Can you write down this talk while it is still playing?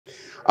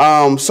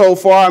So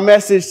for our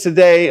message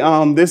today,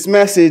 this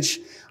message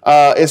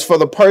is for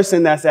the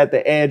person that's at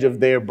the edge of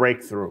their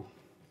breakthrough.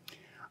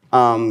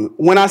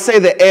 When I say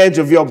the edge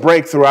of your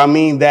breakthrough, I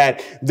mean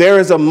that there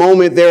is a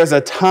moment, there is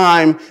a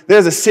time,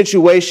 there's a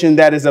situation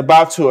that is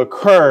about to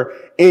occur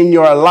in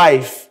your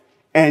life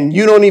and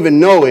you don't even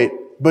know it,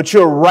 but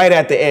you're right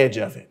at the edge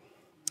of it.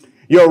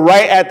 You're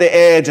right at the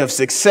edge of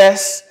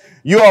success.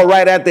 You are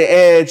right at the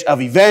edge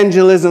of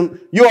evangelism.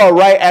 You are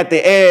right at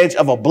the edge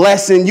of a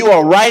blessing. You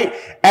are right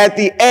at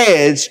the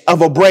edge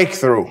of a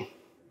breakthrough.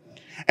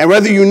 And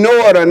whether you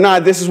know it or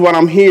not, this is what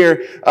I'm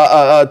here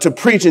to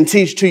preach and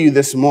teach to you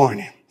this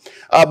morning.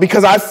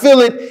 Because I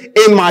feel it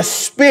in my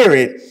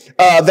spirit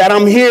that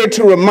I'm here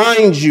to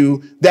remind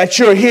you that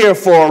you're here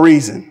for a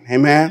reason.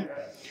 Amen.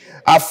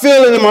 I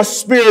feel it in my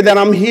spirit that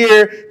I'm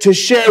here to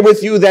share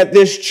with you that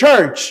this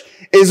church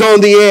is on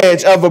the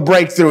edge of a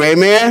breakthrough.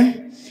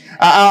 Amen.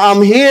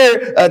 I'm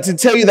here to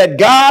tell you that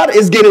God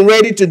is getting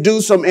ready to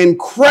do some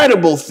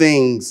incredible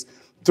things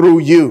through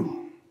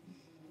you.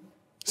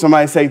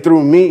 Somebody say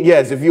through me.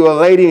 Yes, if you're a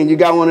lady and you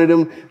got one of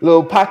them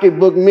little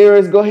pocketbook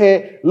mirrors, go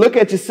ahead, look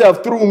at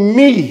yourself. Through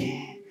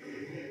me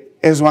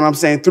is what I'm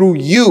saying. Through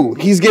you.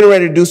 He's getting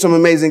ready to do some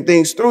amazing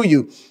things through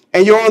you.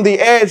 And you're on the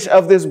edge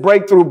of this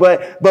breakthrough.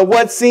 But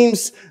what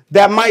seems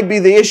that might be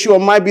the issue or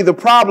might be the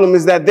problem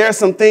is that there's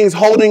some things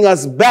holding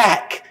us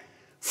back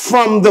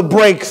from the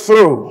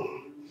breakthrough.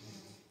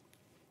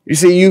 You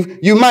see,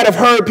 you might have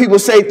heard people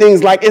say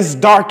things like it's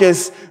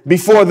darkest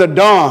before the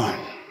dawn.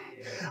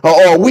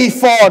 Or we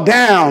fall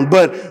down,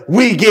 but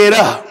we get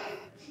up.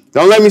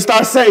 Don't let me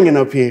start singing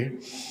up here.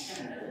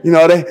 You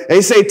know,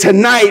 they say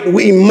tonight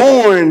we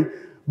mourn,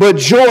 but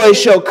joy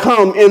shall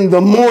come in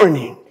the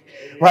morning.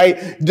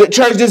 Right? The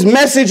church, this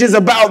message is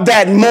about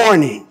that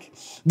morning.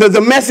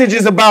 The message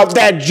is about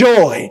that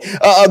joy.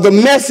 The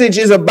message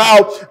is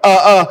about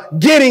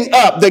getting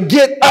up, the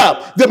get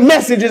up. The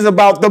message is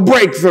about the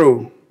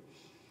breakthrough.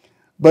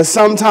 But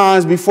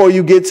sometimes before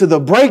you get to the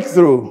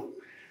breakthrough,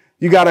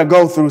 you got to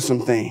go through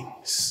some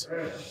things.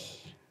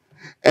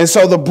 And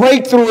so the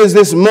breakthrough is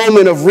this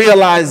moment of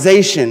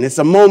realization. It's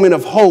a moment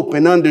of hope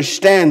and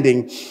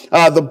understanding.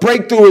 The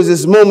breakthrough is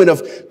this moment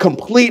of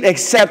complete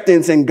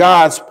acceptance in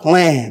God's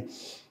plan.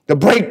 The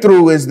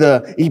breakthrough is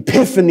the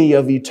epiphany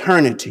of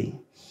eternity.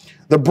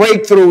 The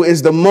breakthrough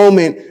is the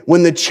moment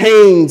when the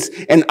chains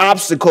and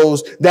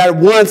obstacles that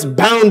once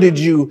bounded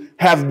you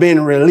have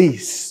been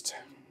released.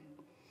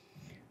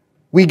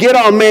 We get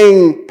our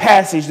main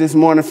passage this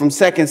morning from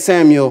 2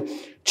 Samuel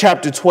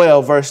chapter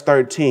 12, verse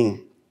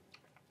 13.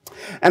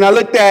 And I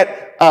looked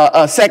at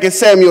 2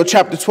 Samuel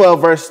chapter 12,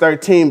 verse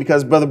 13,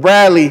 because Brother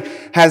Bradley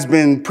has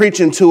been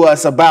preaching to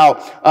us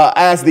about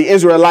as the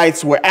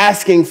Israelites were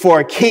asking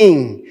for a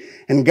king,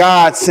 and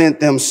God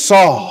sent them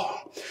Saul.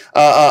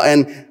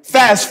 And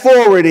fast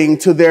forwarding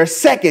to their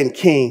second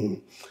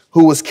king,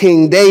 who was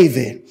King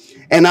David.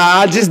 And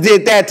I just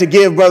did that to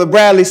give Brother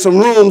Bradley some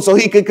room so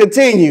he could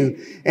continue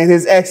in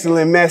his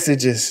excellent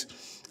messages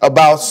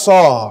about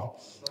Saul,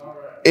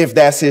 if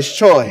that's his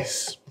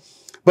choice.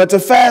 But to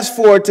fast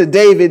forward to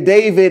David,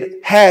 David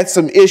had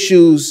some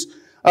issues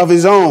of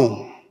his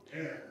own.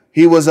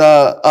 He was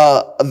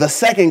the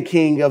second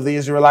king of the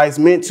Israelites,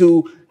 meant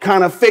to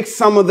kind of fix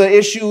some of the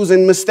issues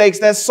and mistakes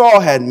that Saul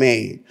had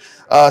made,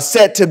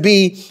 set to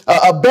be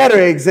a better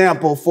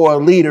example for a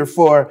leader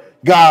for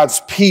God's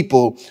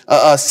people,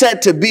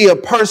 set to be a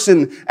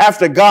person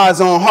after God's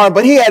own heart.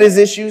 But he had his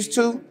issues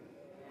too.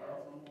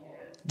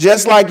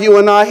 Just like you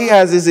and I, he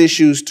has his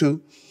issues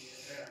too.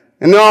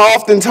 And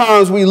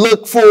oftentimes we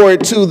look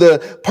forward to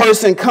the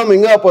person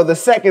coming up or the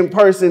second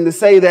person to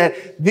say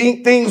that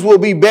things will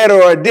be better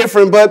or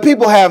different, but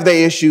people have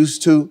their issues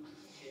too.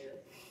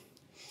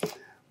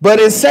 But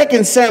in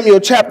 2 Samuel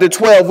chapter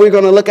 12, we're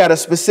going to look at a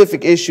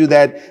specific issue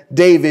that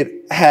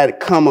David had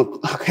come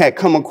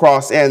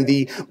across and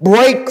the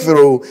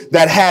breakthrough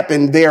that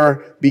happened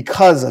there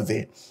because of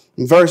it.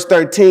 In verse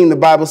 13, the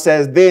Bible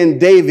says, "Then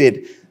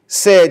David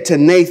said to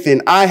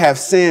Nathan, I have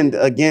sinned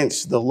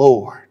against the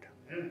Lord."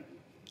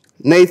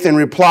 Nathan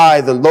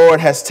replied, "The Lord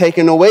has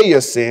taken away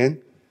your sin.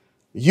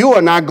 You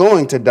are not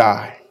going to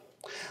die.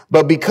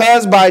 But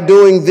because by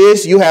doing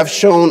this you have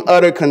shown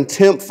utter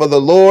contempt for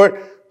the Lord,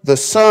 the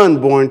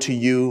son born to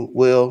you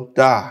will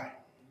die."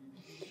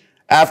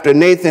 After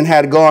Nathan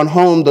had gone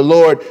home, the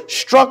Lord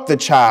struck the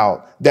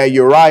child that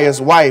Uriah's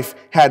wife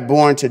had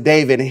borne to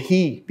David, and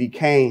he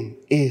became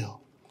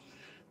ill.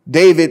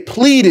 David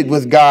pleaded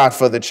with God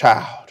for the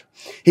child.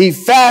 He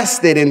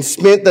fasted and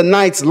spent the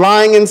nights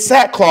lying in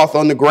sackcloth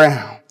on the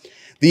ground.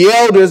 The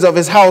elders of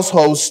his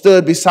household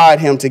stood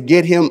beside him to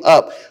get him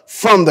up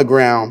from the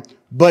ground,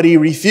 but he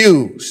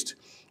refused,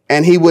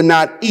 and he would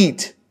not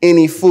eat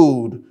any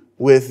food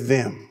with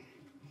them.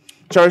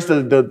 Church,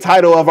 the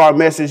title of our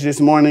message this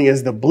morning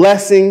is The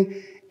Blessing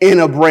in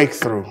a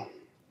Breakthrough.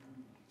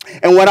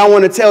 And what I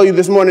want to tell you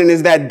this morning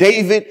is that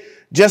David,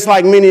 just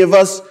like many of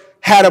us,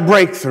 had a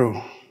breakthrough.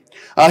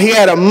 He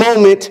had a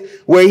moment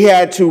where he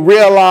had to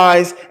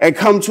realize and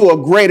come to a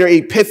greater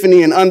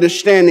epiphany and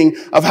understanding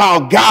of how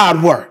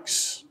God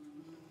works.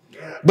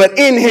 But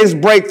in his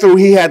breakthrough,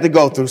 he had to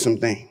go through some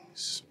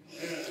things.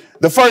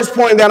 The first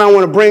point that I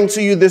want to bring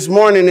to you this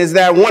morning is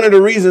that one of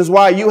the reasons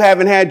why you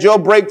haven't had your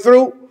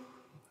breakthrough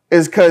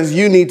is because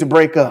you need to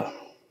break up.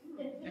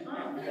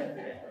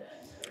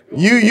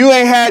 You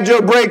ain't had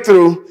your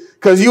breakthrough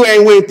because you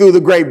ain't went through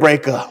the great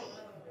breakup.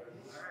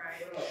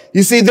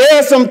 You see, there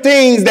are some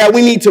things that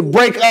we need to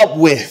break up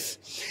with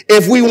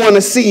if we want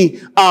to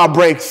see our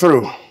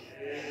breakthrough.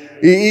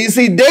 You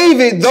see,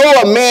 David,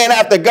 though a man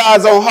after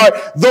God's own heart,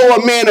 though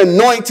a man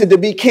anointed to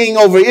be king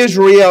over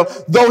Israel,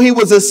 though he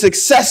was a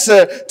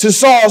successor to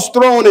Saul's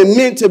throne and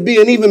meant to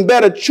be an even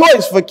better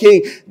choice for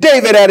king,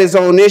 David had his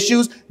own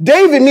issues.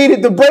 David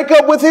needed to break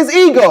up with his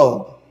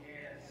ego.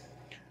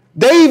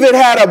 David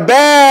had a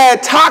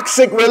bad,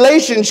 toxic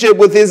relationship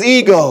with his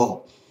ego.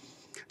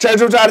 Church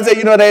will try to say,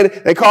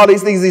 they call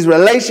these things, these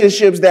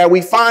relationships that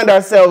we find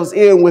ourselves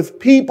in with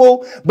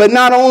people, but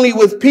not only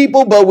with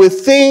people, but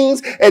with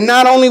things, and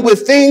not only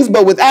with things,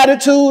 but with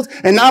attitudes,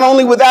 and not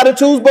only with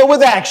attitudes, but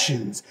with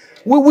actions.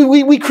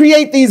 We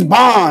create these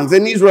bonds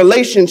and these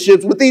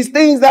relationships with these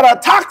things that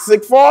are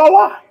toxic for our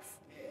life.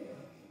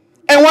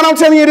 And what I'm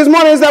telling you this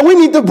morning is that we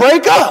need to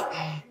break up.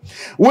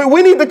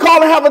 We need to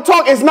call and have a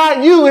talk. It's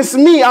not you, it's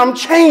me. I'm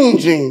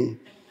changing.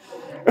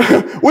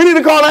 We need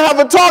to call and have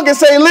a talk and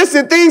say,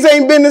 listen, things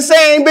ain't been the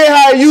same, been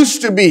how it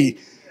used to be.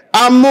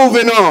 I'm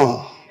moving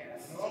on.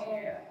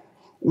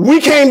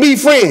 We can't be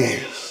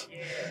friends.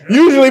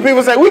 Usually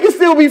people say, we can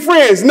still be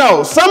friends.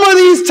 No, some of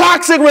these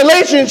toxic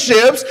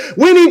relationships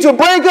we need to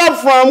break up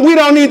from. We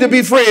don't need to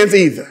be friends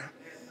either.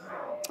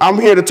 I'm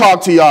here to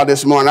talk to y'all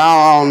this morning.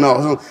 I don't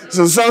know.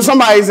 So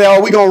somebody say,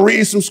 we're going to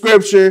read some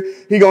scripture.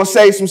 He going to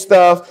say some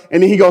stuff,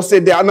 and then he going to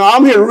sit down. No,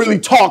 I'm here to really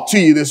talk to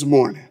you this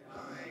morning.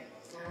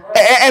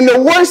 And the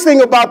worst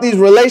thing about these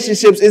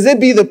relationships is it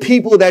be the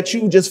people that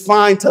you just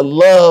find to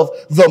love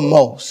the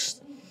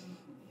most.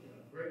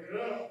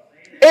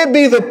 It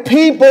be the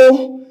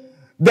people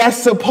that's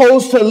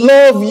supposed to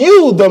love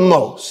you the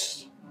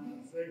most.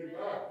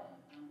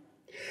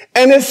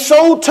 And it's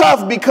so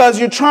tough because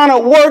you're trying to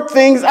work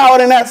things out,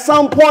 and at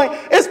some point,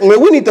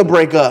 we need to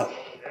break up.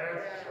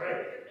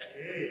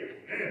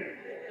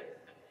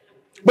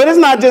 But it's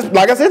not just,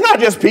 like I said, it's not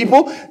just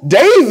people.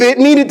 David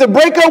needed to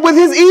break up with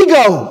his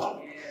ego.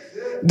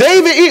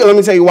 Let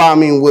me tell you why I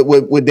mean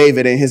with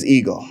David and his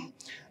ego.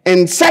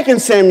 In 2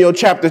 Samuel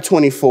chapter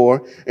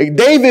 24,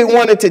 David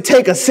wanted to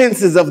take a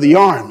census of the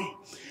army.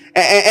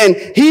 And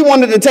he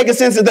wanted to take a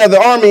census of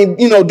the army,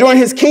 during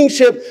his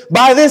kingship.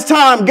 By this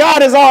time,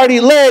 God has already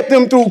led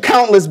them through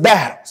countless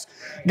battles.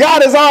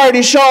 God has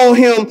already shown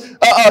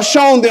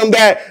them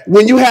that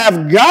when you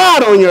have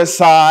God on your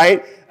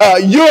side,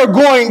 you're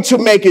going to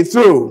make it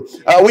through.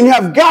 When you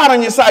have God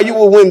on your side, you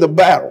will win the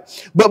battle.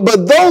 But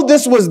though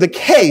this was the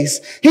case,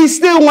 he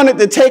still wanted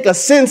to take a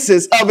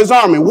census of his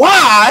army.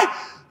 Why?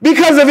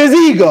 Because of his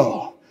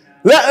ego.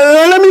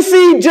 Let me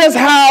see just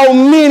how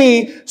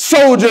many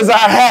soldiers I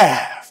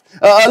have.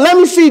 Let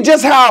me see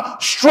just how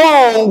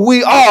strong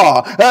we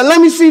are. Let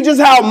me see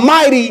just how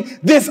mighty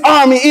this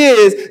army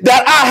is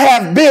that I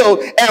have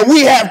built and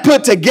we have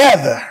put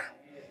together.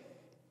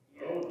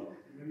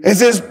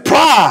 It's his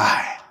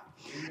pride.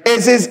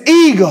 It's his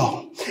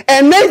ego.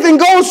 And Nathan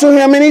goes to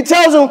him and he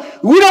tells him,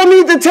 we don't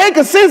need to take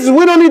a census.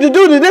 We don't need to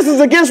do this. This is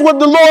against what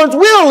the Lord's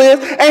will is.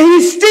 And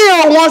he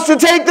still wants to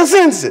take the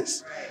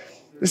census.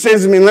 The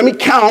census means, let me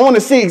count. I want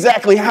to see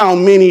exactly how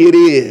many it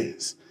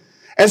is.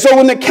 And so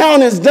when the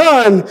count is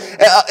done,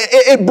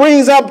 it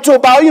brings up to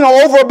about,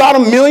 over about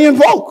 1 million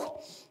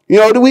folk.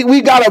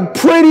 We got a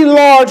pretty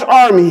large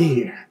army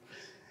here.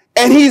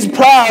 And he's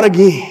proud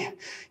again.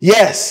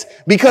 Yes,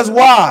 because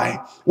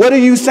why? What are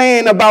you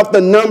saying about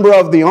the number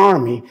of the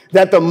army?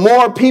 That the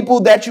more people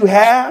that you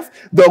have,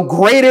 the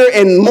greater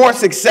and more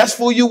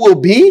successful you will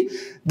be?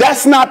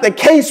 That's not the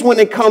case when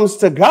it comes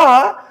to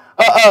God.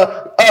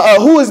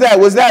 Who is that?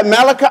 Was that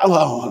Malachi?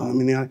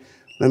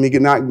 Let me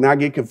not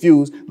get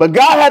confused. But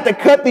God had to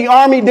cut the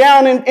army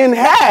down in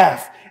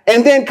half.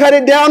 And then cut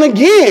it down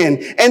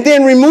again, and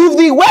then remove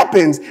the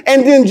weapons.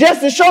 And then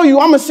just to show you,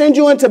 I'm going to send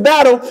you into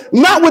battle,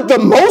 not with the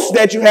most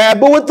that you have,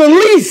 but with the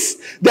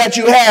least that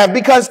you have,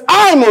 because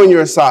I'm on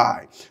your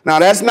side. Now,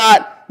 that's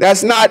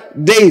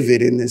not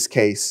David in this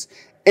case.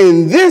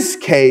 In this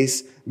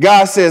case,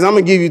 God says, I'm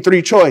going to give you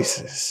 3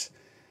 choices.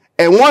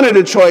 And one of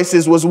the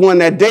choices was one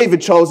that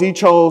David chose. He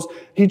chose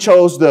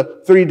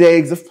the 3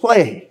 days of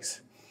plagues.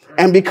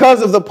 And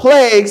because of the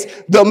plagues,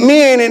 the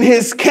men in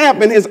his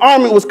camp and his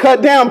army was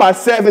cut down by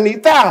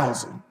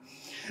 70,000.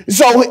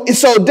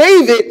 So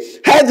David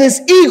had this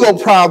ego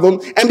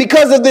problem. And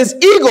because of this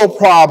ego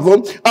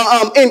problem,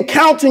 in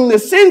counting the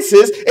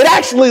census, it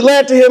actually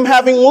led to him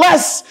having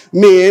less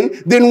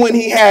men than when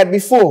he had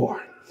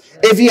before,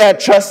 if he had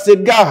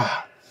trusted God.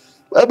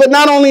 But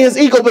not only his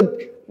ego,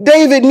 but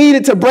David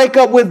needed to break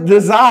up with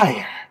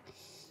desire.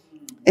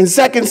 In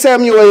 2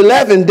 Samuel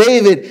 11,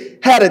 David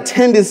had a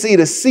tendency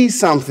to see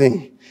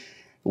something,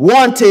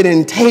 want it,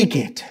 and take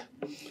it.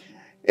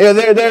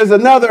 There's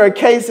another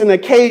case and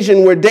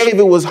occasion where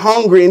David was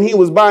hungry and he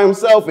was by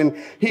himself, and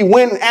he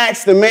went and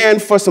asked the man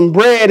for some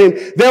bread,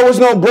 and there was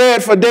no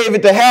bread for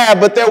David to have,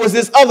 but there was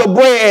this other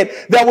bread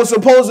that was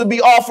supposed to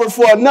be offered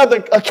for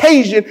another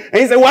occasion. And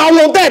he said, well, I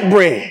want that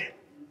bread.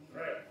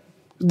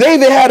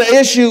 David had an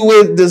issue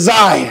with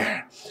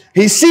desire.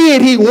 He see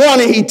it, he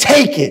want it, he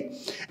take it.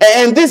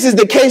 And this is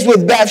the case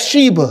with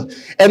Bathsheba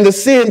and the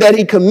sin that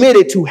he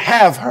committed to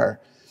have her.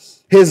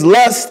 His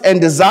lust and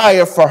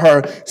desire for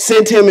her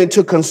sent him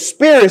into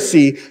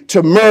conspiracy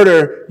to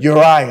murder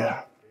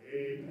Uriah.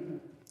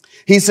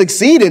 He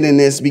succeeded in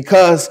this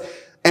because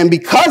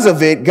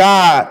of it,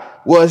 God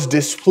was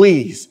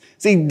displeased.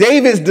 See,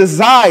 David's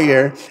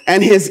desire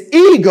and his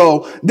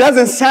ego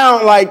doesn't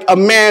sound like a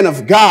man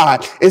of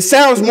God. It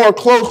sounds more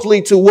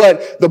closely to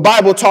what the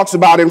Bible talks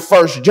about in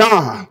 1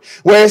 John,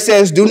 where it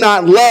says, do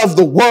not love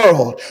the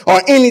world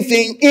or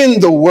anything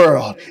in the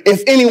world.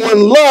 If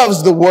anyone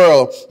loves the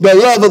world, the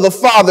love of the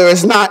Father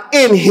is not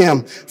in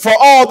him. For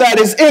all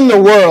that is in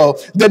the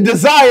world, the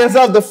desires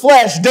of the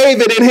flesh,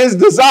 David and his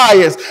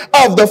desires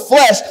of the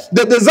flesh,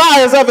 the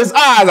desires of his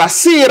eyes. I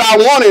see it, I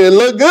want it, it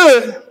look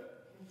good.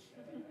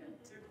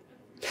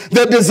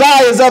 The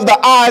desires of the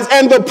eyes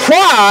and the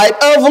pride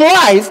of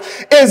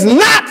life is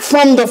not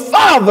from the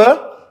Father,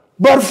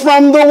 but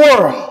from the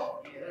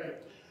world.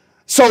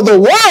 So the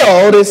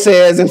world, it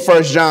says in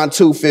 1 John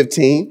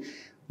 2:15,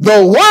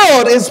 the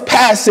world is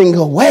passing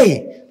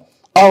away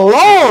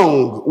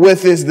along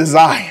with its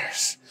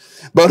desires.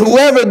 But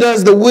whoever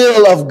does the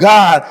will of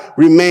God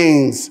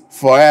remains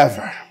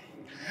forever.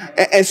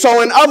 And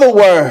so in other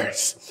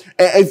words,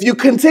 if you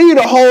continue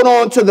to hold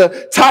on to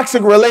the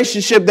toxic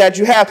relationship that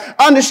you have,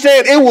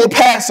 understand it will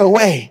pass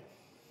away,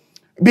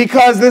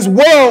 because this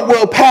world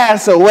will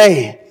pass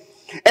away,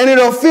 and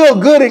it'll feel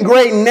good and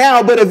great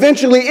now, but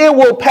eventually it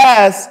will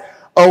pass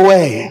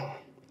away.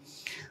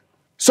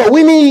 So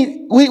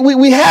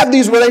we have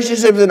these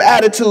relationships and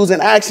attitudes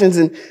and actions,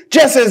 and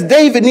just as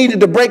David needed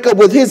to break up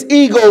with his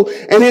ego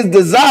and his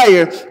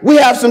desire, we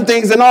have some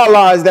things in our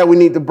lives that we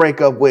need to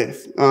break up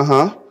with.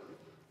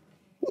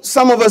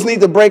 Some of us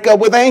need to break up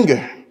with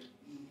anger.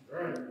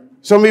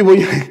 Some people,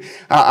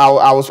 I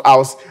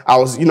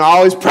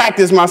always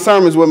practice my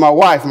sermons with my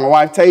wife. My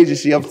wife, Tasia,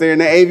 she up there in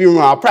the AV room.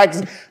 I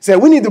practice, said,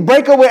 we need to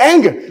break up with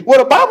anger. Well,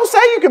 the Bible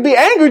says you can be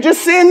angry,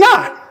 just sin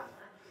not.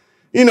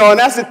 And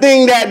that's the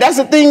thing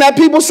that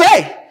people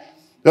say.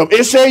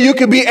 It says you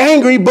can be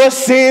angry, but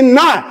sin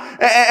not.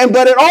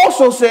 But it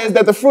also says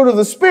that the fruit of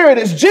the Spirit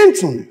is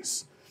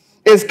gentleness,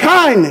 is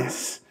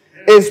kindness,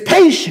 is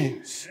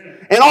patience,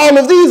 and all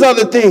of these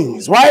other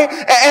things, right?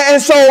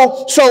 And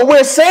so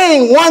we're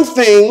saying one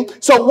thing.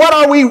 So what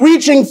are we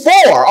reaching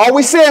for? Are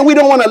we saying we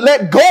don't want to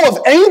let go of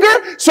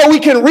anger so we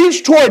can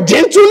reach toward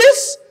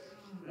gentleness?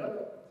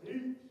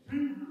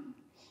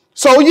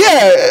 So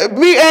yeah,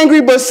 be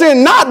angry but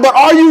sin not. But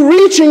are you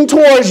reaching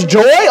towards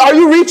joy? Are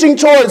you reaching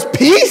towards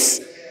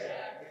peace?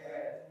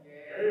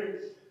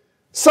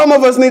 Some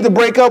of us need to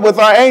break up with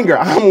our anger.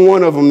 I'm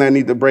one of them that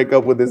need to break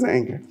up with his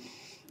anger.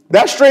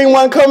 That stream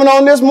wasn't coming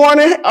on this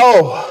morning.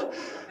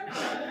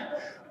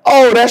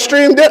 Oh, that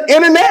stream,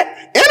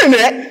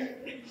 internet.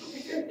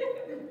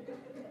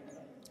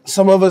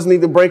 Some of us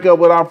need to break up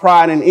with our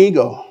pride and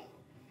ego.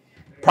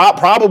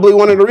 Probably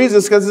one of the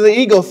reasons because it's an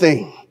ego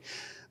thing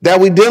that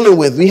we're dealing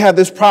with. We have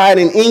this pride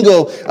and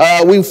ego.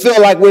 We feel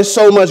like we're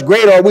so much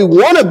greater, or we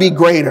want to be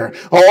greater,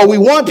 or we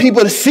want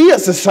people to see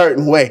us a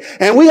certain way.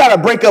 And we got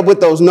to break up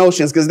with those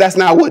notions, because that's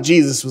not what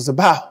Jesus was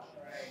about.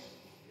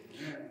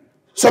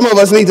 Some of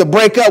us need to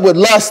break up with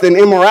lust and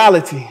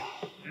immorality.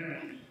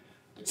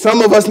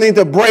 Some of us need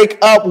to break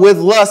up with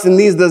lust and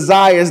these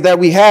desires that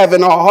we have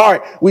in our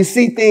heart. We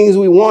see things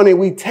we want and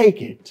we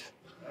take it.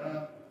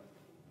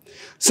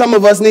 Some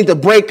of us need to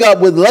break up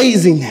with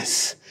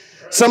laziness.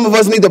 Some of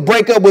us need to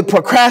break up with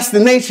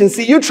procrastination.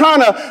 See, you're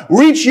trying to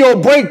reach your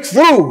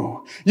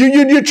breakthrough.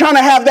 You're trying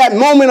to have that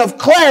moment of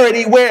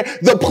clarity where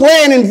the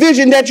plan and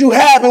vision that you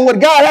have and what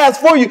God has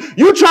for you,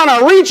 you're trying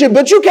to reach it,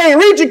 but you can't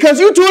reach it because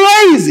you're too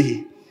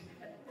lazy.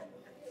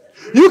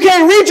 You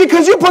can't reach it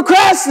because you're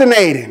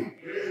procrastinating.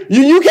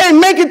 You can't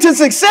make it to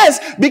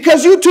success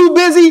because you're too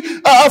busy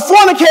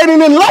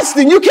fornicating and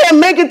lusting. You can't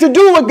make it to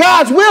do what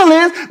God's will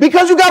is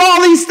because you got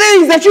all these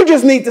things that you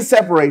just need to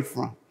separate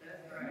from.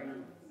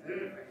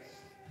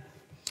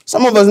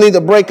 Some of us need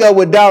to break up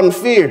with doubt and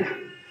fear.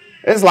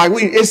 It's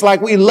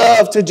like we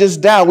love to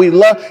just doubt. We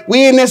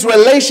in this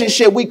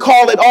relationship, we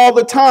call it all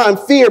the time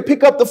fear.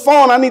 Pick up the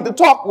phone, I need to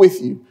talk with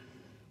you.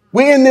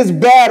 We're in this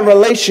bad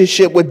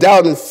relationship with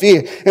doubt and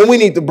fear, and we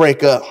need to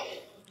break up.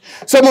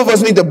 Some of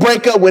us need to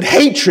break up with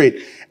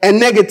hatred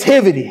and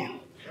negativity.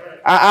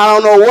 I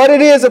don't know what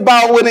it is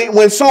about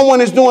when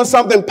someone is doing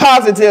something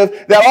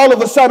positive that all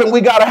of a sudden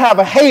we got to have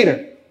a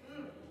hater.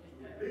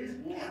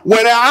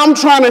 When I'm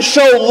trying to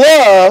show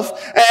love,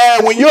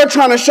 and when you're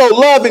trying to show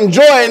love and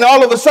joy, and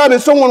all of a sudden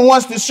someone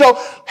wants to show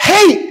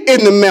hate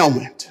in the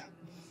moment.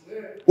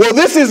 Well,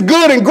 this is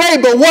good and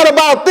great, but what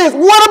about this?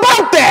 What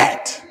about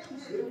that?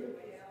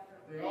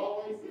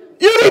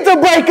 You need to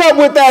to break up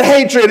with that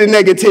hatred and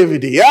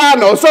negativity. I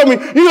know some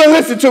of you don't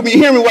listen to me,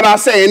 hear me what I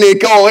say, and then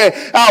go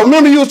ahead. I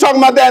remember you was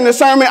talking about that in the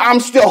sermon. I'm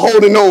still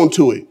holding on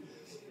to it.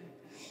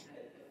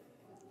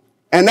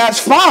 And that's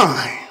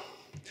fine.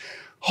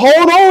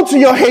 Hold on to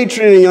your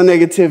hatred and your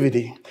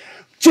negativity.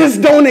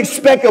 Just don't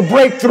expect a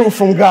breakthrough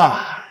from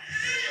God.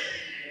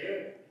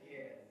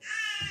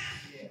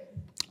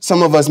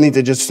 Some of us need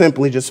to just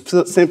simply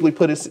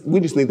put it, we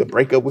just need to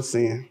break up with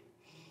sin.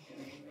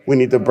 We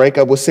need to break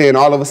up with sin.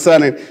 All of a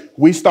sudden,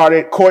 we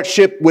started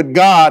courtship with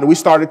God. We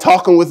started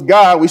talking with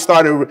God. We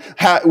started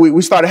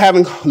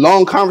having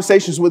long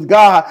conversations with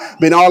God.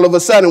 But all of a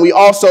sudden, we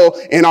also,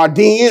 in our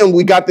DM,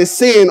 we got this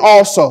sin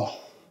also.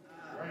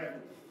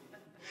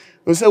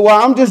 We said,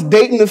 well, I'm just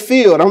dating the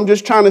field. I'm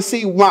just trying to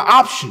see my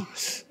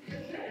options.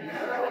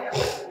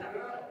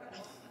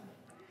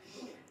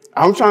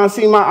 I'm trying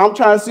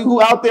to see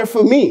who out there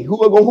for me, who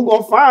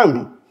gonna find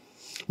me.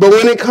 But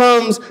when it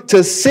comes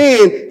to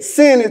sin,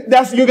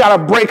 you got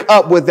to break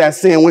up with that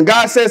sin. When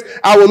God says,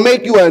 I will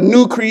make you a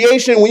new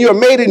creation, when you are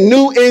made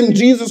new in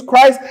Jesus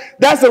Christ,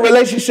 that's a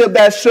relationship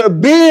that should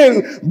have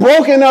been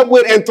broken up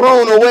with and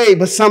thrown away.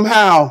 But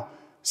somehow,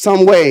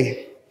 some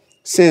way,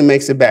 sin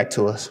makes it back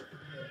to us.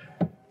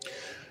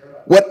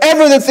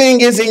 Whatever the thing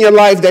is in your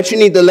life that you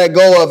need to let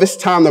go of, it's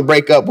time to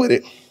break up with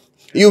it.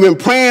 You've been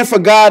praying for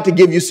God to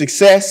give you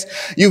success.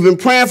 You've been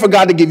praying for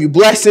God to give you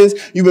blessings.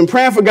 You've been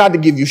praying for God to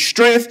give you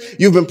strength.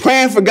 You've been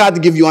praying for God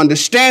to give you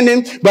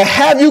understanding. But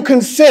have you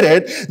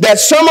considered that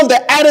some of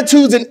the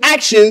attitudes and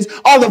actions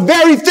are the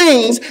very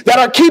things that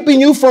are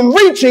keeping you from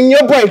reaching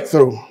your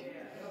breakthrough?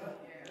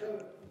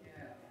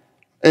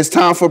 It's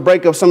time for a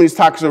breakup. Some of these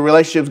toxic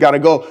relationships got to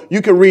go.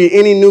 You can read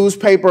any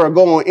newspaper or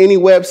go on any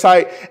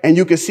website and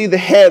you can see the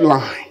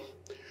headline.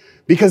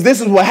 Because this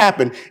is what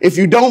happened. If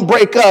you don't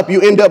break up,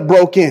 you end up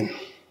broken.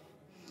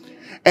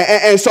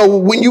 And so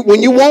when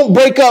you won't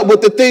break up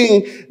with the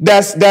thing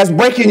that's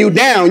breaking you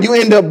down, you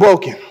end up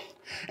broken.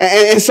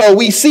 And so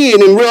we see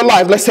it in real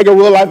life. Let's take a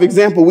real life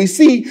example. We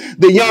see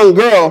the young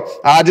girl.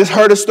 I just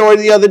heard a story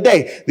the other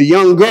day. The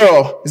young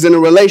girl is in a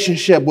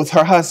relationship with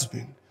her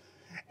husband,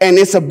 and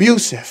it's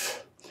abusive.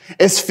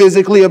 It's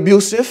physically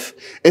abusive.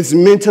 It's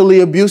mentally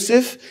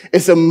abusive.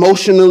 It's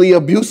emotionally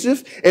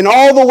abusive. In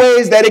all the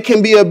ways that it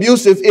can be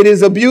abusive, it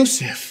is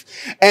abusive.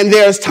 And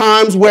there's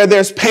times where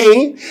there's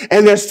pain,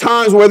 and there's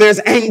times where there's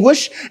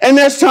anguish, and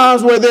there's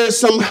times where there's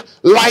some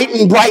light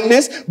and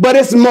brightness, but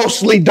it's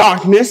mostly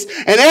darkness.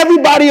 And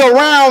everybody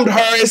around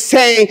her is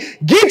saying,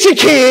 get your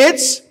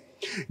kids,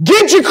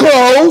 get your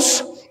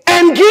clothes,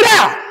 and get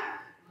out.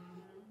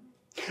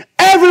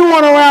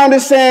 Everyone around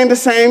is saying the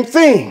same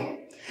thing.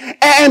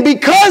 And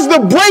because the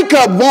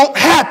breakup won't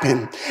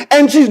happen,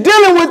 and she's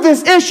dealing with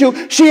this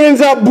issue, she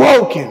ends up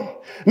broken.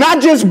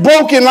 Not just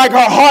broken like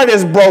her heart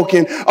is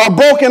broken, or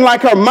broken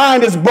like her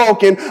mind is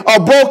broken,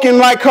 or broken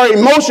like her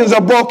emotions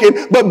are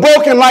broken, but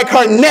broken like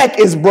her neck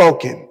is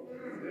broken.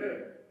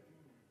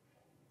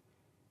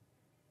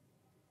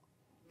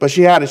 But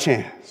she had a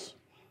chance.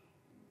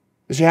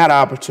 She had an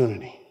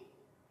opportunity.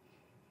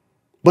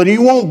 But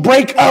you won't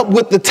break up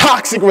with the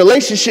toxic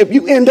relationship.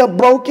 You end up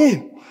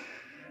broken.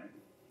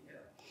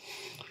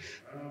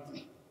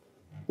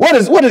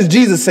 What does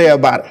Jesus say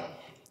about it?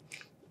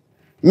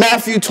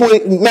 Matthew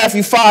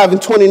 5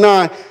 and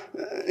 29,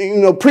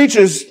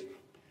 preachers,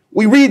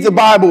 we read the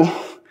Bible,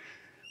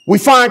 we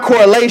find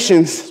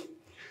correlations,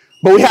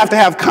 but we have to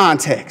have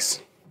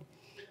context.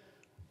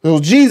 So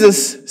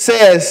Jesus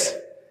says,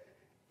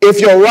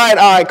 if your right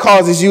eye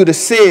causes you to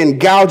sin,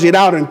 gouge it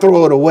out and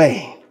throw it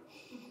away.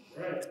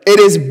 It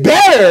is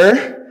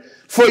better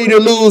for you to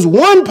lose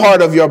one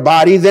part of your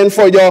body than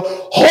for your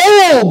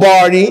whole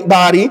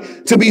body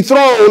to be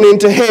thrown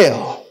into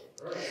hell.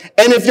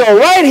 And if your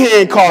right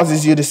hand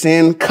causes you to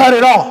sin, cut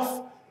it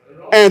off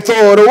and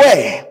throw it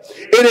away.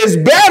 It is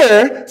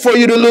better for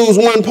you to lose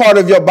one part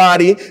of your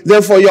body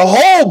than for your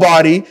whole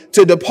body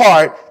to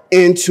depart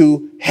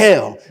into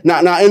hell.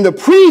 Now, in the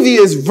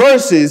previous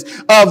verses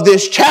of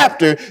this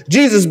chapter,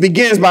 Jesus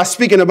begins by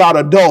speaking about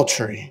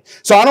adultery.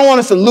 So I don't want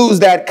us to lose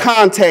that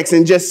context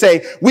and just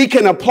say we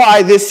can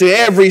apply this to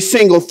every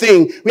single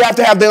thing. We have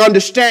to have the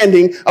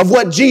understanding of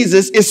what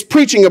Jesus is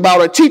preaching about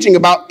or teaching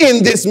about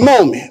in this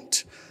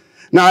moment.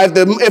 Now,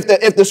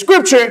 if the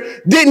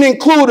scripture didn't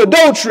include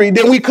adultery,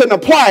 then we couldn't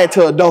apply it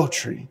to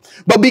adultery.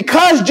 But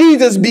because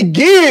Jesus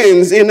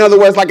begins, in other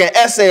words, like an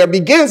essay, or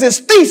begins his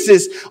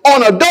thesis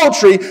on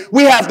adultery,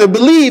 we have to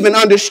believe and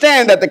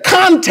understand that the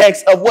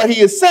context of what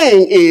he is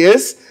saying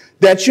is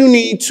that you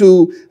need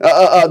to,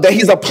 that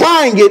he's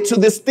applying it to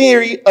this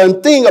theory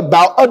and thing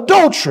about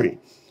adultery,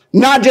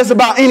 not just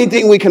about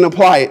anything we can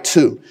apply it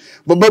to.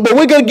 But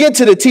we're going to get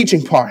to the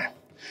teaching part.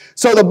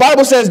 So the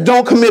Bible says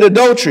don't commit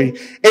adultery.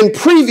 In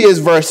previous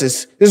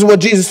verses, this is what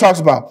Jesus talks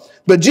about.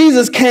 But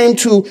Jesus came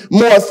to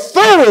more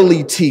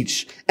thoroughly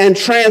teach and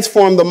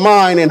transform the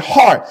mind and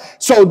heart.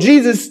 So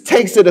Jesus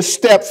takes it a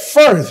step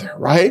further,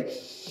 right?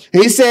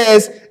 He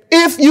says,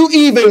 if you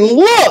even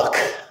look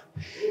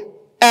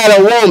at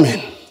a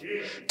woman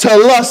to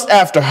lust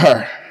after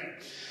her,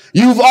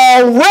 you've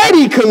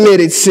already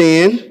committed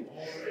sin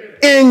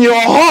in your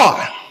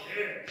heart.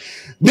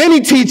 Then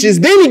he teaches,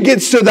 then he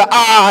gets to the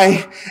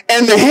eye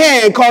and the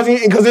hand,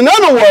 because in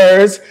other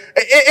words,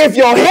 if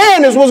your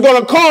hand is what's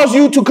going to cause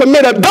you to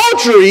commit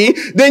adultery,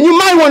 then you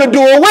might want to do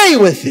away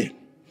with it.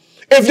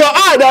 If your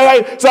eye,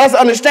 right? So that's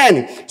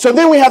understanding. So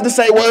then we have to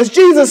say, well, is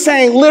Jesus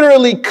saying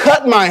literally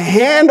cut my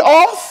hand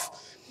off?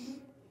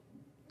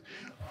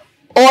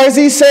 Or is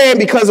he saying,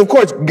 because of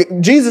course,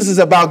 Jesus is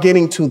about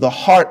getting to the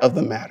heart of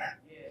the matter.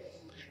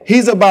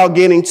 He's about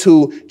getting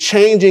to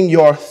changing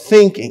your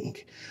thinking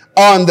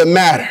on the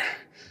matter.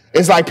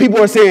 It's like people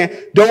are saying,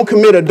 don't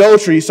commit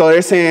adultery. So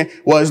they're saying,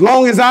 well, as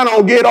long as I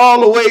don't get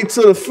all the way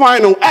to the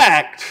final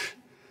act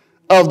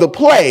of the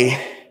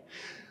play,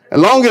 as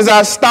long as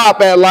I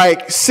stop at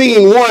like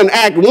scene 1,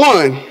 act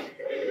 1,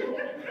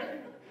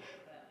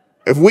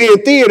 if we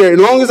in theater, as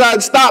long as I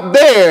stop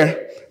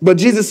there. But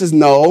Jesus says,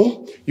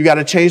 no, you got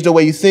to change the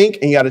way you think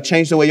and you got to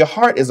change the way your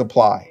heart is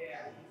applied.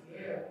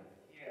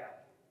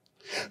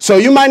 So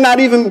you might not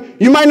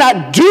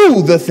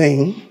do the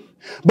thing,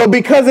 but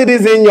because it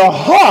is in your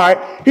heart,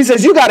 he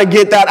says, you got to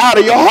get that out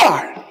of your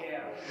heart.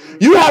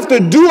 You have to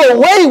do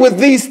away with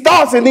these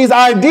thoughts and these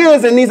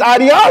ideas and these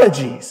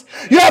ideologies.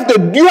 You have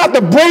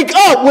to break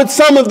up with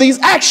some of these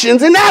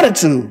actions and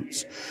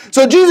attitudes.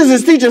 So Jesus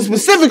is teaching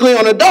specifically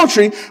on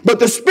adultery, but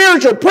the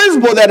spiritual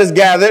principle that is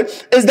gathered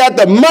is that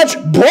the much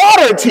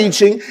broader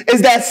teaching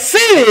is that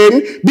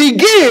sin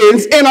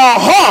begins in our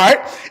heart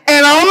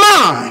and our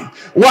mind.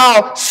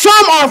 While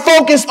some are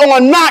focused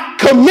on not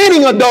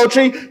committing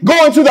adultery,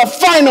 going to the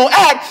final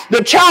act,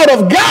 the child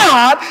of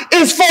God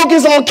is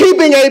focused on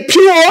keeping a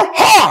pure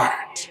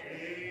heart.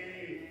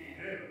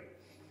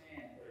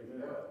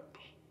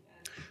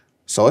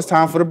 So it's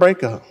time for the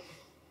breakup.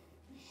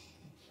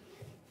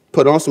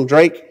 Put on some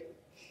Drake.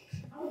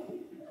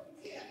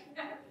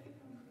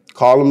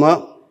 Call him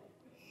up.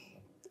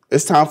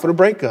 It's time for the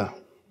breakup.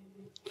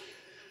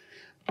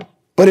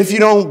 But if you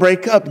don't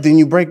break up, then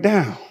you break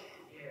down.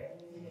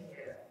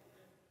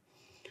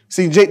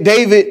 See,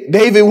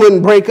 David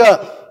wouldn't break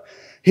up.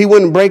 He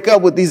wouldn't break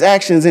up with these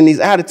actions and these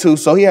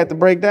attitudes, so he had to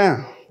break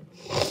down.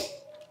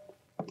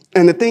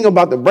 And the thing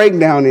about the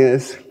breakdown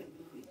is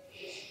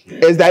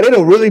that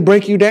it'll really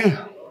break you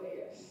down.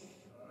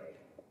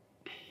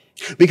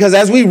 Because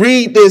as we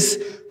read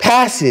this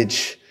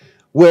passage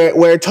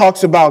where it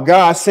talks about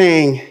God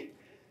saying,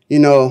 you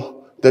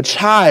know, the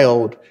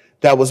child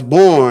that was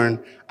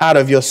born out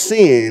of your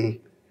sin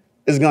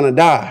is going to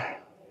die.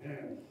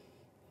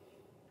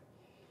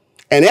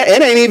 And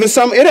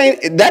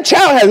that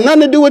child has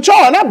nothing to do with y'all.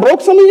 And that broke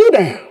some of you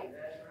down.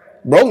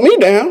 Broke me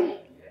down.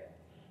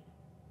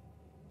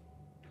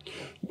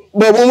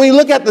 But when we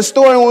look at the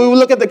story, when we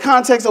look at the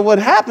context of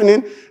what's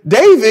happening,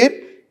 David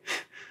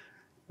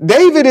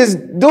is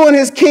doing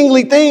his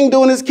kingly thing,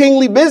 doing his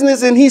kingly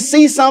business, and he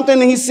sees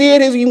something and he see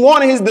it, he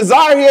wanted his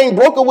desire. He ain't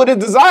broken with his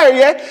desire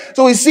yet.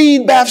 So he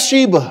sees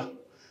Bathsheba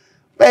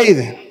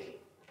bathing.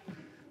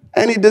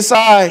 And he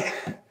decide,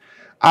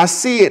 I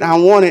see it, I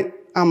want it,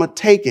 I'm going to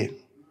take it.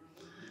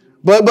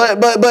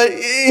 But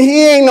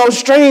he ain't no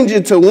stranger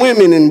to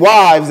women and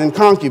wives and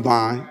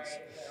concubines.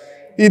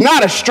 He's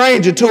not a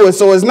stranger to it,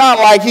 so it's not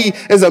like he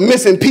is a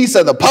missing piece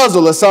of the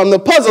puzzle or something. The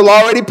puzzle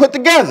already put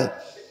together.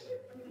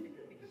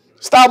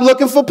 Stop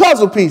looking for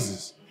puzzle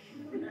pieces.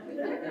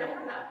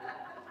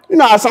 You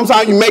know how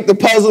sometimes you make the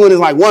puzzle and it's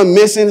like one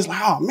missing. It's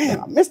like, oh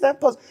man, I missed that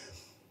puzzle.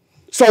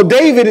 So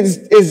David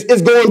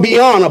is going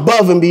beyond,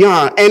 above and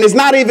beyond. And it's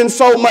not even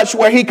so much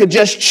where he could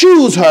just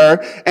choose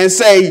her and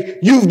say,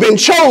 you've been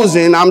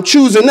chosen, I'm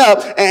choosing up,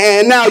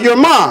 and now you're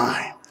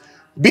mine.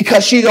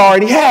 Because she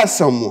already has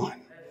someone.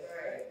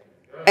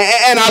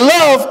 And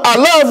I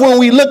love when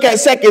we look at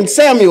 2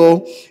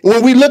 Samuel,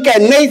 when we look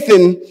at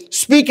Nathan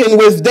speaking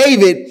with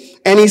David,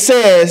 and he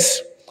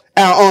says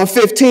on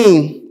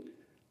 15,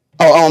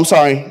 on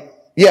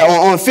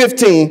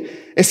 15,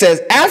 it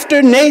says,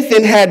 after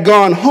Nathan had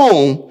gone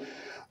home,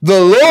 the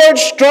Lord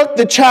struck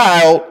the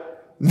child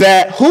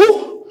that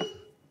who?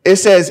 It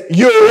says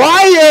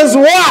Uriah's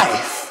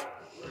wife.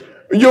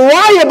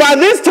 Uriah by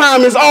this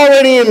time is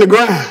already in the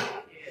ground.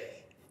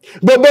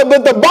 But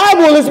the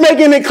Bible is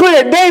making it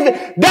clear,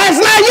 David, that's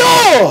not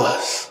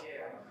yours.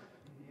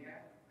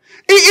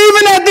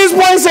 Even at this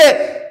point, it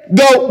said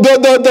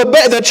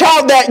the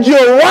child that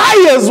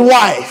Uriah's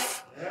wife.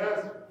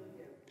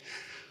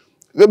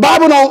 The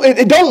Bible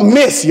don't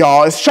miss,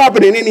 y'all. It's sharper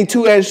than any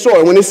two-edged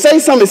sword. When it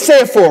says something, it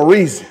says it for a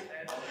reason.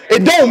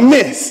 It don't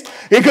miss.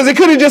 Because it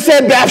could have just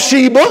said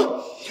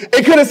Bathsheba.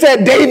 It could have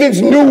said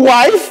David's new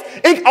wife.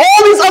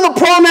 All these other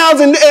pronouns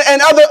and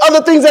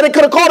other things that it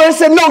could have called her. It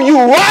said, no,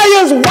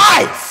 Uriah's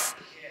wife.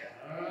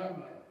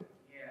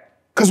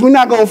 Because we're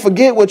not going to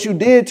forget what you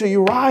did to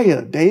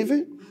Uriah,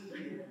 David.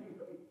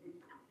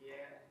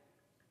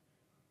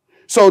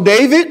 So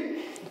David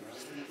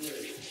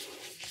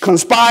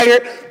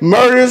conspired,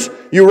 murders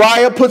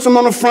Uriah, puts him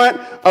on the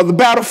front, of the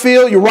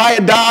battlefield.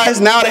 Uriah dies.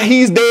 Now that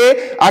he's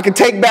dead, I can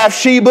take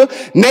Bathsheba.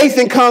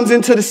 Nathan comes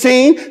into the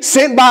scene,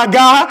 sent by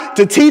God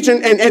to teach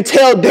and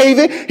tell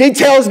David. He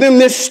tells them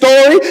this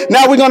story.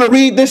 Now we're going to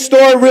read this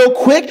story real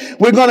quick.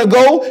 We're going to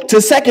go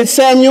to 2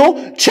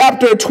 Samuel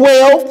chapter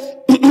 12.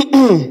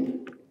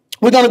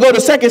 We're going to go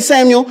to 2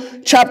 Samuel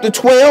chapter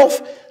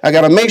 12. I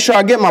got to make sure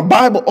I get my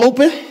Bible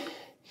open.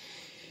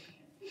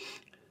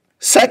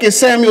 2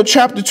 Samuel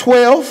chapter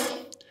 12.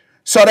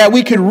 So that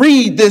we could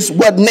read this,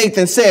 what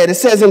Nathan said. It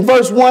says in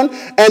verse 1,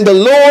 and the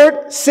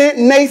Lord sent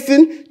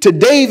Nathan to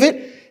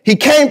David. He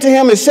came to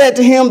him and said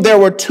to him, there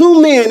were two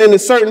men in a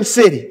certain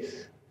city,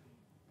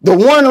 the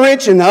one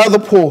rich and the other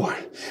poor.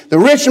 The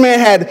rich man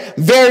had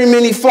very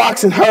many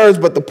flocks and herds,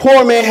 but the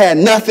poor man had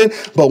nothing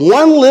but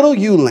one little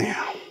ewe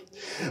lamb,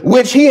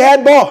 which he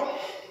had bought.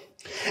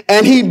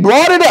 And he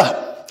brought it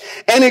up,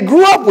 and it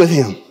grew up with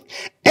him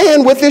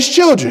and with his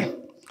children.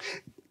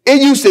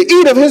 It used to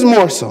eat of his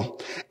morsel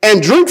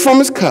and drink from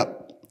his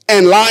cup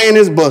and lie in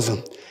his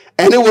bosom.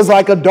 And it was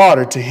like a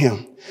daughter to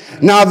him.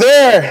 Now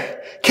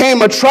there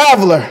came a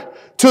traveler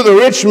to the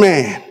rich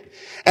man,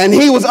 and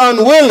he was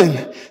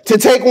unwilling to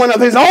take one of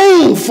his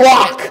own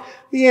flock.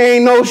 He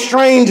ain't no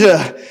stranger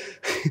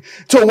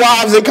to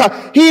wives and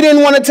he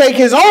didn't want to take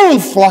his own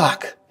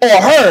flock or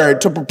herd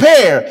to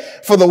prepare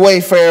for the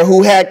wayfarer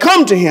who had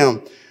come to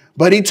him.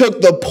 But he took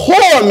the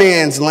poor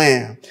man's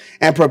lamb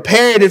and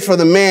prepared it for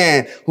the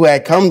man who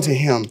had come to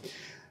him.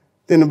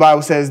 Then the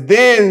Bible says,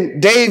 then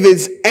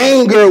David's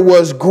anger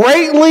was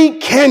greatly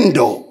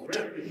kindled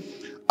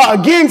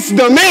against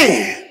the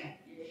man.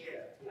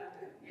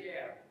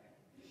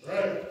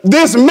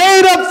 This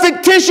made up,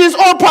 fictitious,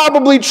 or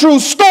probably true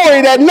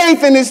story that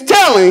Nathan is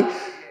telling,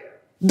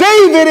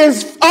 David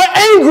is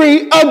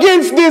angry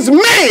against this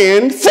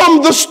man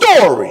from the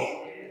story.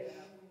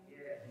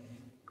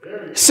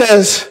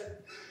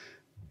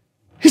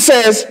 He's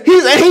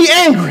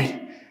angry.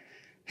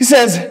 He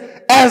says,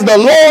 as the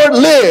Lord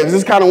lives.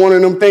 It's kind of one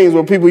of them things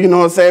where people,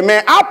 say,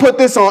 man, I put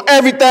this on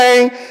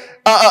everything.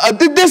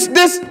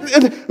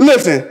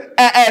 Listen,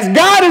 as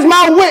God is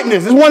my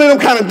witness, it's one of them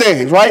kind of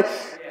things, right?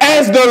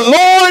 As the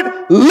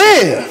Lord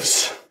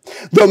lives,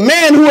 the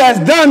man who has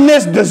done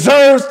this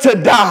deserves to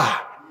die.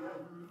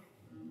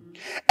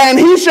 And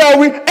he shall,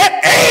 and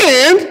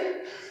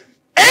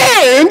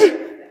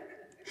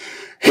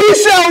he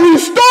shall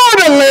restore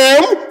the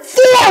lamb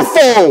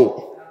fourfold.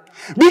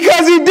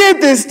 Because he did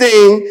this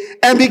thing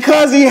and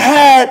because he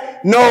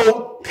had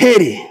no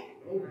pity.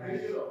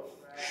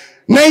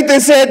 Nathan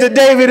said to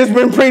David, it's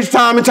been preached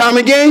time and time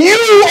again, you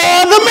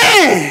are the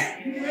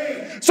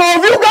man. So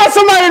if you got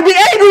somebody to be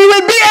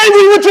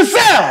angry with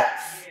yourself.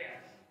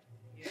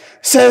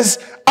 Says,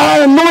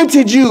 I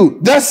anointed you,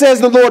 thus says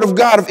the Lord of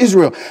God of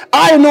Israel.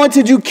 I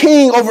anointed you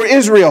king over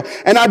Israel,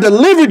 and I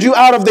delivered you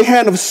out of the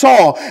hand of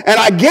Saul, and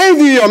I gave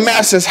you your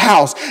master's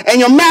house, and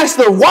your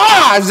master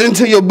wives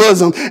into your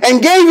bosom, and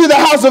gave you the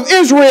house of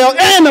Israel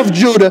and of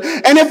Judah.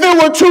 And if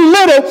it were too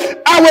little,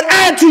 I would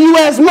add to you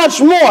as much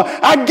more.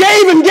 I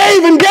gave and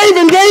gave and gave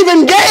and gave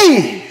and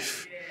gave.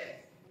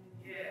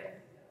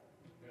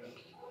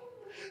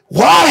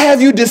 Why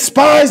have you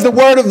despised the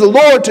word of the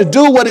Lord to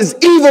do what is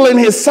evil in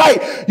his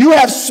sight? You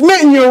have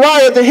smitten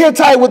Uriah the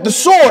Hittite with the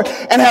sword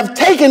and have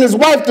taken his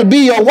wife to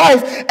be your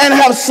wife and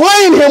have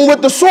slain him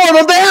with the sword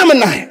of the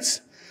Ammonites.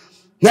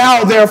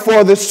 Now,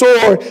 therefore, the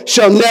sword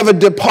shall never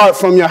depart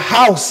from your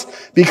house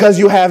because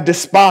you have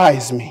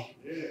despised me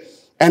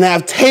and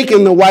have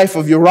taken the wife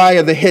of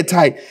Uriah the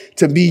Hittite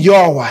to be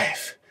your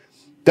wife.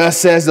 Thus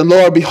says the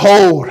Lord,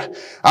 behold,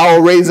 I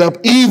will raise up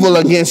evil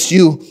against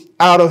you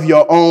out of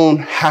your own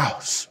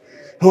house.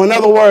 In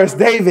other words,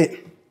 David,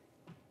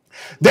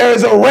 there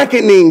is a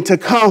reckoning to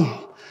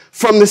come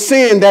from the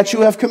sin that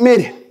you have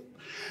committed.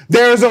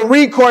 There is a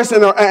recourse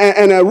and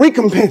a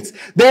recompense.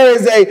 There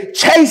is a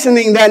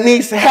chastening that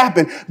needs to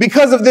happen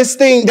because of this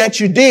thing that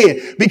you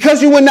did.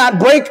 Because you would not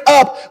break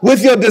up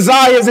with your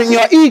desires and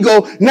your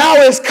ego, now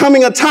is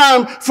coming a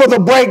time for the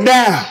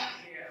breakdown.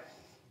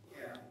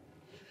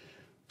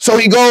 So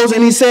he goes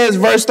and he says,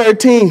 verse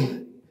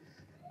 13,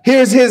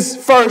 here's his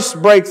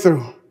first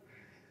breakthrough.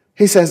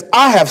 He says,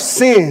 I have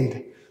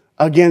sinned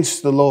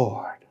against the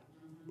Lord.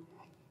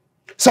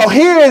 So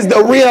here is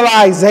the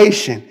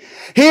realization.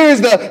 Here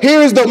is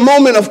the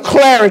moment of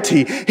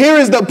clarity. Here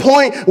is the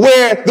point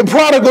where the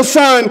prodigal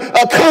son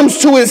comes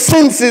to his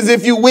senses,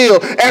 if you will,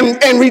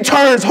 and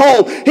returns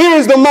home. Here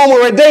is the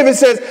moment where David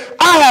says,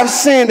 I have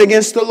sinned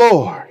against the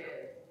Lord.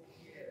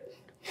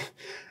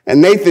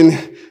 And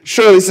Nathan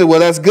surely said,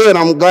 well, that's good.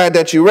 I'm glad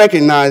that you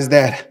recognize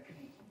that.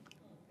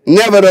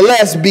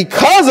 Nevertheless,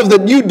 because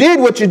of you did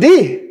what you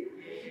did.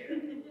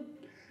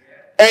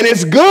 And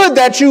it's good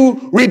that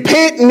you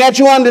repent and that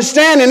you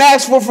understand and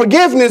ask for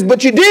forgiveness,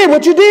 but you did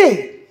what you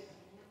did.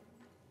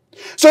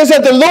 So it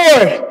said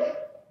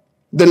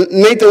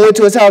Nathan went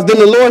to his house. Then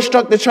the Lord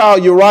struck the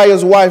child.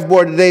 Uriah's wife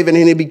bore to David,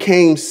 and he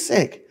became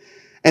sick.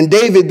 And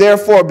David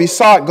therefore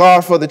besought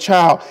God for the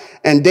child.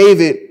 And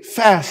David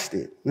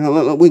fasted.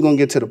 Now we're going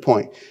to get to the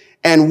point.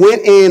 And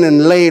went in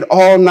and laid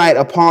all night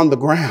upon the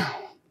ground.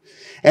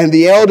 And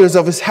the elders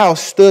of his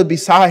house stood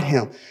beside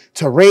him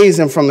to raise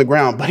him from the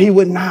ground, but he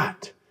would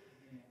not.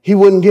 He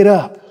wouldn't get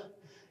up.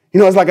 You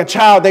know, it's like a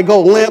child, they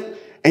go limp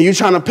and you're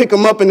trying to pick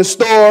them up in the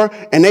store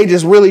and they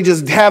just really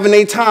just having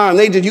their time.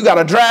 You got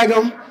to drag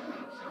them.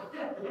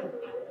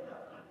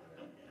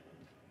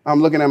 I'm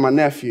looking at my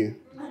nephew.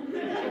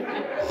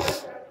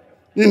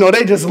 You know,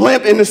 they just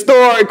limp in the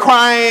store and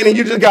crying and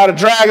you just got to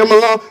drag them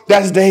along.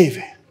 That's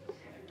David.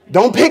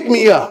 Don't pick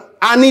me up.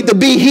 I need to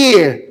be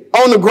here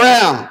on the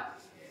ground.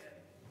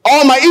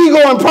 All my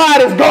ego and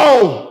pride is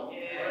gone.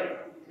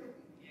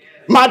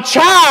 My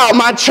child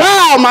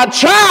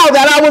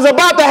that I was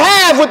about to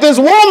have with this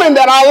woman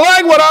that I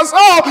like what I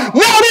saw,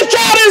 now this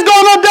child is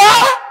going to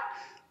die.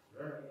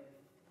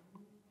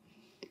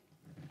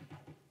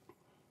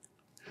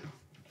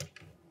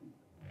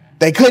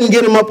 They couldn't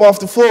get him up off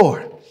the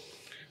floor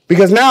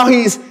because now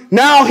he is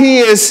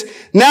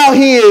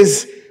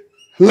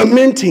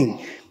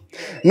lamenting.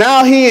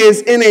 Now he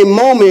is in a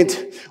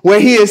moment where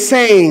he is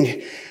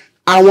saying,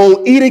 I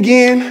won't eat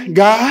again,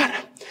 God.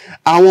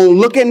 I won't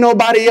look at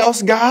nobody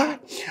else, God.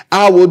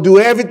 I will do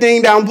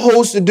everything that I'm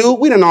supposed to do.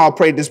 We done all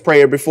prayed this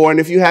prayer before, and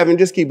if you haven't,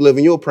 just keep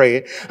living. You'll pray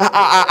it.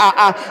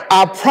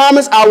 I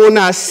promise I will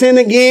not sin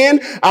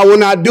again. I will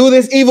not do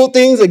these evil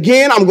things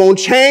again. I'm going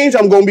to change.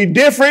 I'm going to be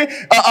different.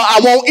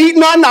 I won't eat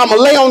nothing. I'm going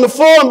to lay on the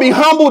floor and be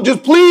humble.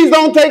 Just please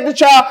don't take the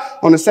child.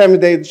 On the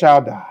seventh day, the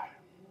child died.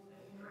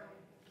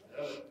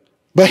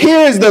 But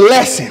here is the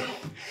lesson.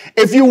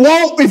 If you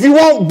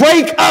won't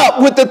break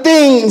up with the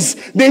things,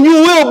 then you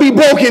will be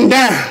broken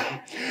down.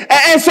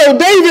 And so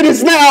David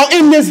is now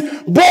in this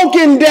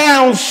broken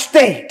down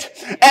state.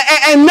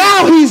 And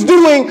now he's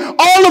doing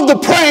all of the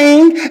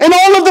praying and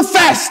all of the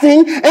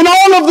fasting and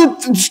all of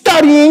the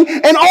studying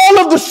and all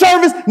of the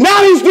service.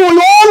 Now he's doing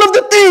all of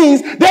the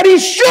things that he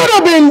should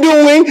have been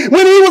doing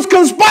when he was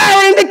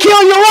conspiring to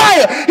kill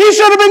Uriah. He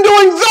should have been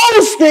doing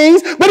those things,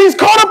 but he's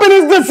caught up in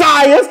his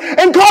desires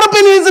and caught up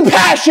in his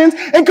passions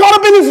and caught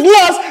up in his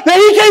lust that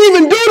he can't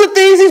even do the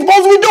things he's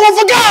supposed to be doing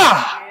for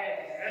God.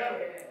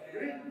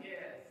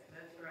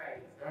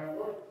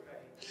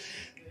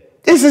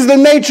 This is the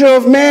nature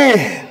of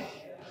man.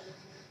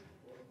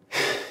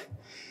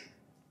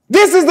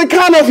 This is the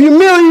kind of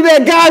humility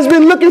that God's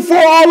been looking for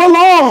all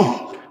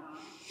along.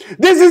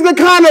 This is the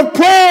kind of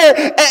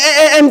prayer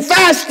and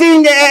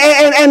fasting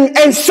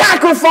and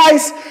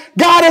sacrifice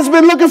God has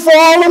been looking for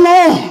all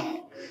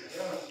along.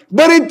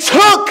 But it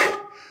took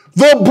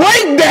the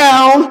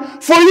breakdown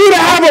for you to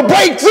have a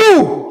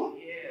breakthrough.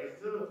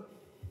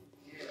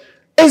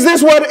 Is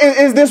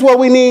this what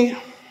we need?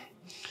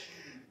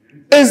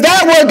 Is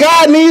that what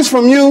God needs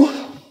from you?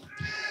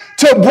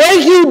 To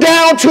break you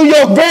down to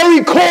your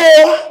very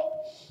core?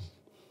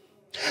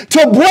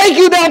 To break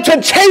you down,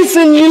 to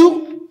chasten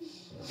you?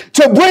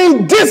 To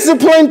bring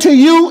discipline to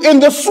you in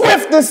the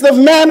swiftest of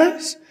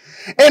manners?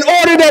 In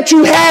order that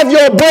you have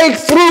your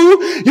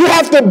breakthrough, you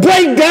have to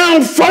break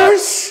down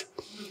first?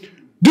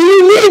 Do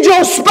you need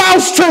your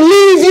spouse to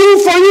leave you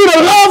for you to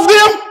love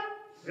them?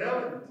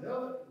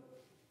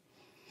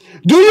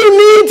 Do you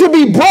need to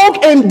be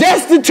broke and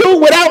destitute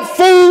without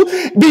food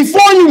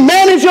before you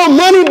manage your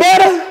money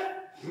better?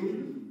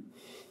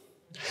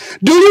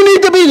 Do you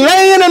need to be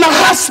laying in a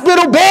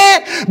hospital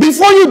bed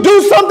before you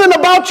do something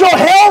about your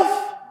health?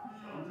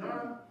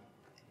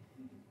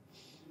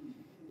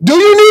 Do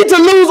you need to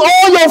lose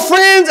all your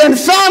friends and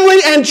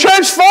family and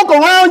church folk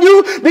around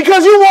you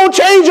because you won't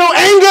change your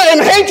anger and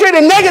hatred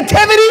and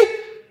negativity?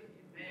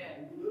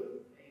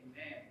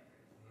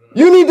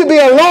 You need to be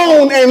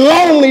alone and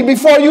lonely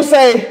before you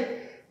say,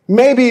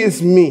 maybe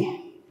it's me.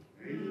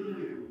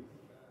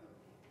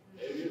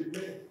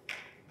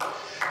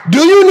 Do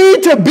you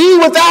need to be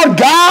without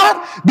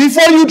God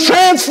before you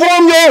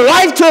transform your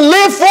life to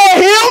live for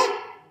Him?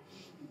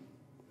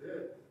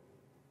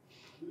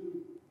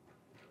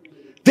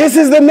 This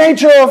is the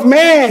nature of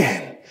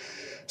man.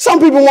 Some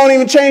people won't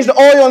even change the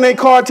oil in their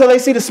car until they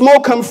see the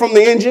smoke coming from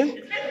the engine.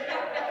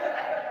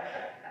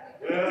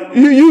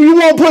 You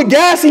won't put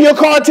gas in your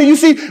car until you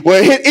see,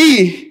 well, hit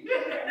E.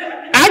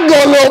 I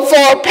go a little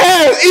far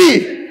past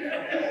E.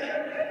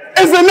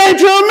 It's the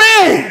nature of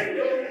man.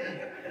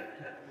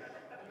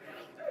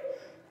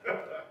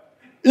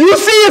 You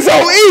see it's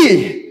on E.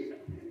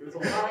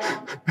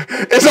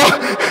 It's on,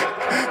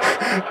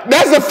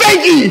 that's the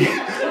fake E.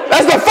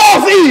 That's the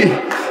false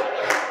E.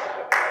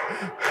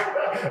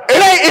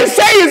 It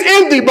say it's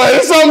empty, but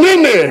there's something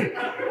in there.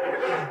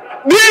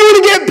 Then when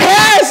you get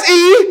past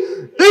E,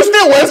 you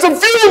still have some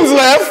fumes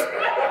left.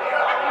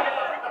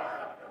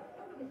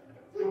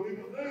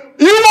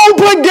 You won't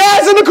put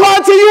gas in the car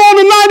until you're on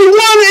the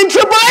 91 and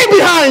AAA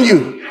behind you.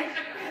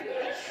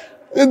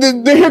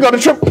 Then here go the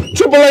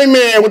AAA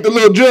man with the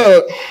little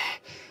jug.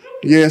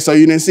 Yeah, so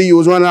you didn't see you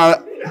was running out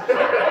of,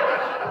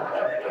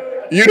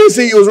 you didn't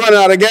see you was running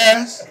out of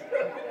gas?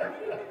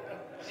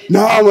 No,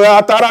 well,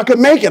 I thought I could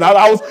make it.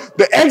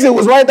 The exit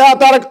was right there. I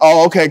thought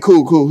oh, okay,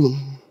 cool.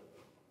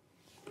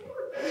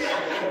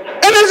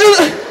 And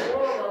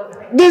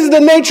this is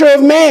the nature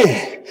of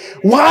man.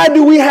 Why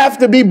do we have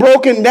to be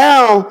broken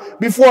down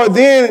before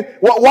then?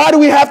 Why do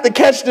we have to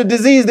catch the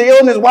disease, the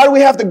illness? Why do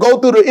we have to go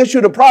through the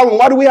issue, the problem?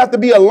 Why do we have to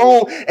be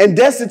alone and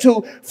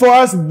destitute for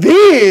us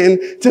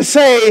then to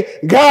say,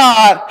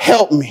 God,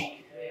 help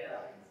me?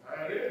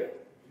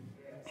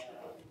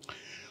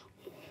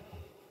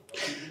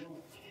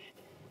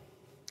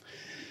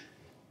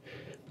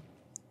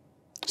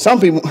 Some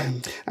people, all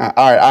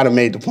right, I'd have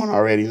made the point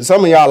already.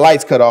 Some of y'all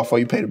lights cut off before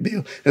you pay the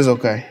bill. It's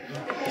okay.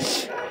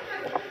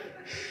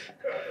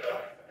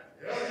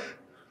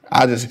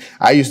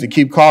 I used to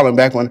keep calling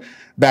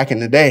back in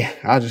the day.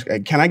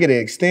 Can I get an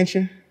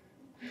extension?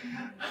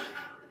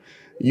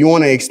 You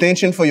want an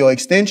extension for your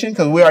extension?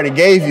 Because we already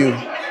gave you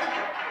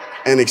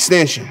an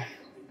extension.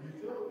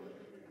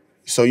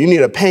 So you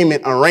need a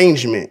payment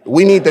arrangement.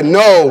 We need to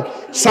know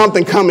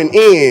something coming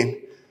in.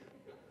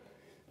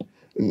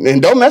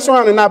 And don't mess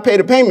around and not pay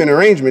the payment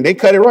arrangement. They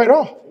cut it right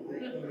off.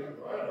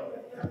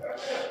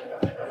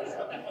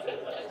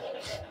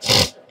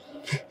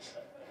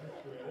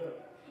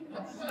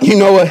 You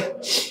know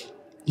what?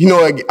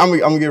 I'm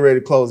gonna get ready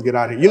to close, get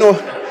out of here.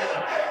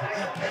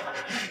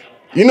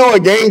 You know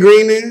what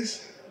gangrene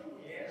is?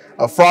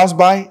 A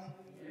frostbite.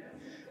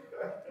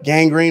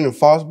 Gangrene and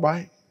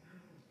frostbite.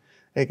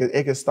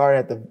 It could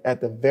start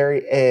at the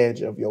very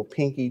edge of your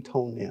pinky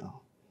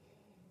toenail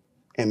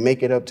and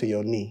make it up to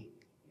your knee.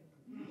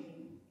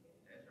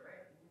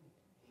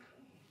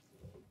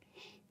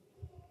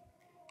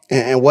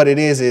 And what it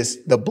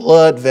is the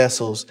blood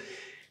vessels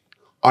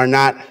are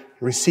not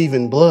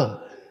receiving blood.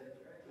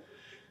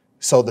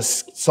 So the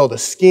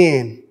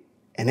skin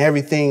and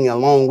everything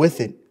along with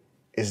it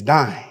is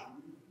dying.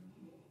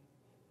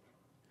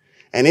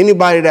 And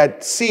anybody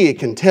that see it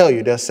can tell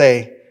you, they'll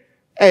say,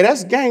 hey,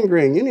 that's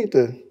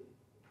gangrene.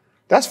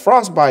 That's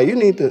frostbite.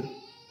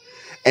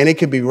 And it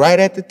could be right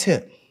at the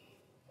tip.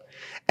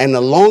 And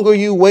the longer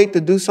you wait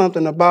to do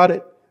something about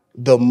it,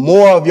 the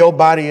more of your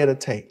body it'll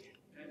take.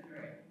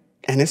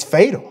 And it's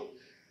fatal.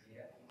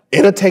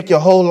 It'll take your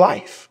whole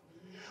life.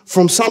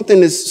 From something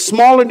that's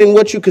smaller than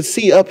what you could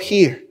see up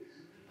here,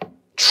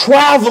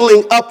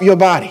 traveling up your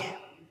body,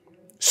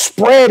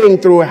 spreading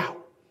throughout.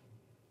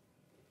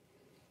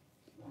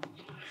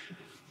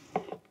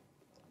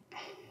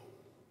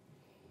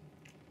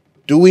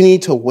 Do we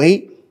need to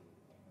wait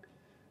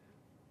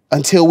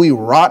until we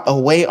rot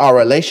away our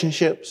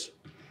relationships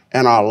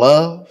and our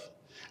love,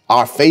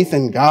 our faith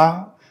in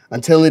God,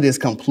 until it is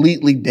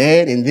completely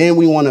dead, and then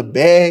we want to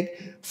beg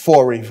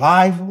for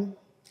revival?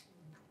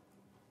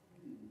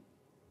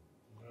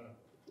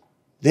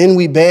 Then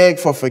we beg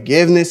for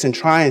forgiveness and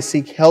try and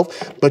seek help,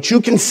 but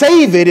you can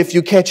save it if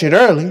you catch it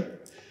early.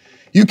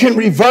 You can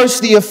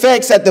reverse the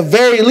effects. At the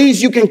very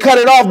least, you can cut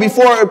it off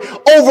before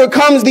it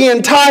overcomes the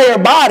entire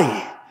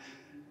body.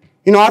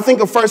 I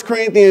think of 1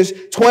 Corinthians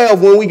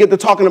 12 when we get to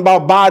talking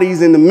about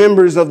bodies and the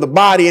members of the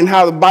body and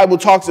how the Bible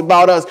talks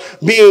about us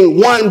being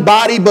one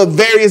body but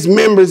various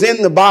members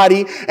in the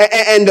body.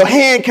 And the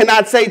hand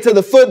cannot say to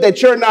the foot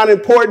that you're not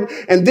important,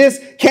 and this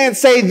can't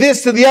say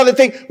this to the other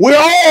thing. We're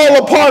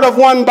all a part of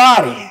one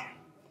body.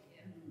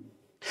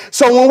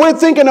 So when we're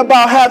thinking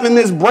about having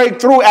this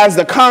breakthrough as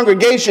the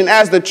congregation,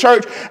 as the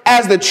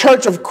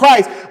church of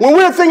Christ, when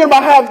we're thinking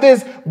about having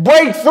this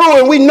breakthrough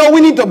and we know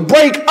we need to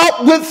break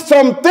up with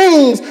some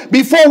things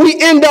before we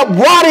end up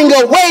rotting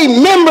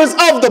away members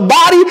of the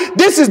body,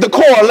 this is the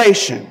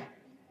correlation.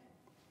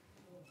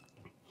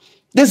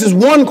 This is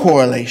one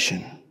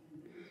correlation.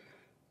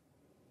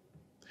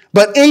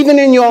 But even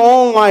in your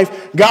own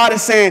life, God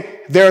is saying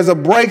there's a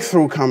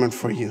breakthrough coming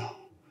for you.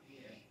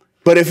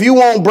 But if you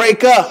won't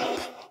break up,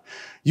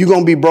 you're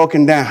going to be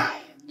broken down.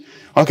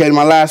 Okay,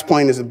 my last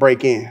point is to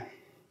break in.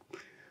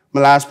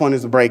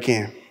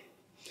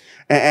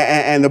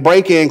 And the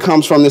break-in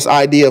comes from this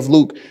idea of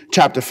Luke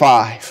chapter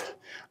 5.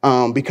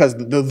 Because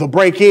the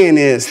break-in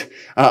is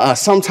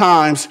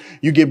sometimes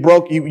you get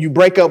you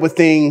break up with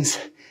things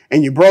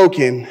and you're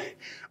broken,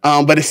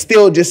 but it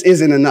still just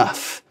isn't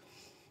enough.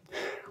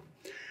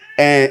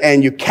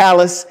 And you're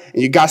callous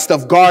and you got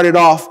stuff guarded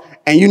off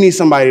and you need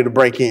somebody to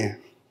break in.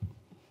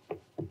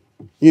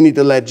 You need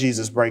to let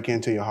Jesus break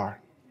into your heart.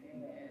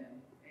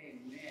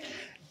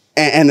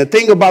 And the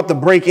thing about the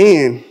break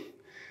in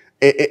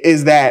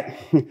is that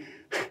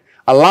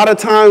a lot of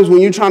times when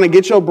you're trying to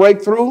get your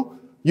breakthrough,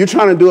 you're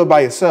trying to do it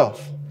by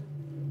yourself.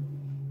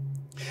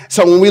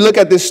 So when we look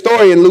at this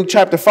story in Luke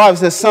chapter 5, it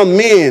says some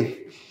men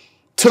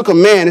took a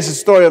man. This is the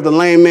story of the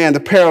lame man,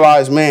 the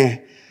paralyzed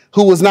man,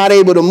 who was not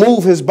able to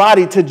move his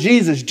body to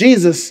Jesus.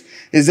 Jesus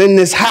is in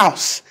this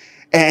house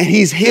and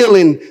he's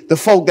healing the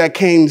folk that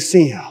came to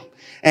see him.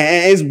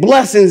 And his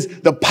blessings,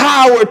 the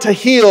power to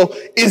heal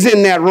is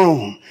in that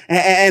room.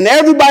 And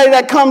everybody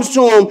that comes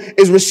to him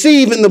is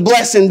receiving the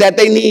blessing that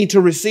they need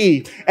to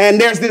receive. And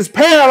there's this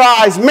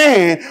paralyzed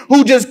man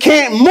who just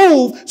can't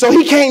move, so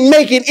he can't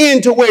make it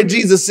into where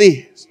Jesus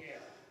is.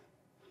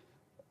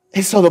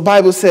 And so the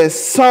Bible says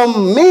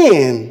some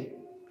men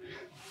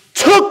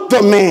took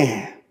the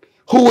man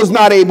who was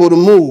not able to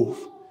move.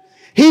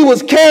 He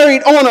was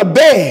carried on a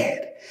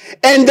bed,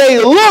 and they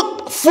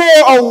looked for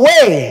a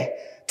way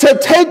to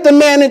take the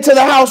man into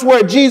the house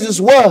where Jesus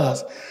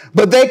was,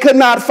 but they could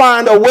not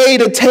find a way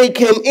to take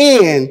him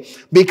in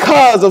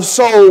because of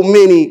so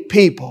many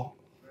people.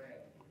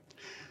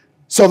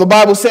 So the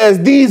Bible says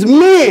these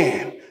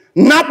men,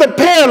 not the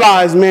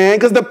paralyzed man,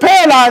 because the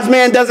paralyzed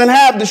man doesn't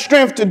have the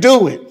strength to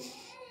do it.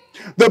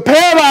 The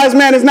paralyzed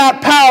man is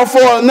not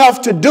powerful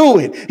enough to do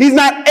it. He's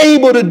not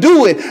able to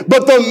do it.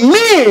 But the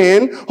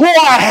men who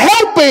are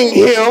helping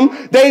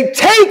him, they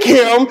take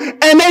him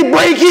and they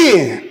break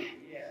in.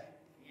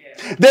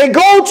 They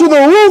go to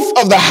the roof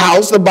of the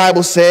house, the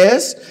Bible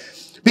says,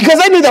 because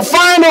they need to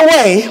find a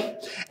way,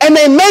 and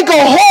they make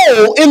a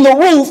hole in the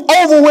roof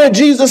over where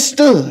Jesus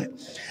stood.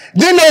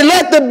 Then they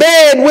let the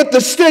bed with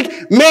the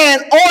sick man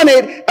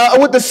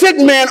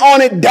on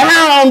it,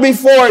 down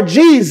before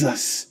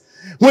Jesus.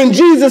 When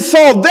Jesus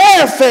saw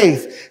their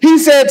faith, he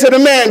said to the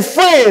man,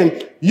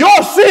 "Friend,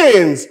 your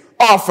sins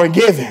are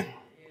forgiven."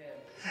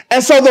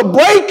 And so the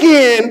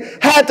break-in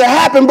had to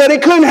happen, but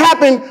it couldn't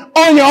happen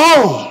on your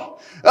own.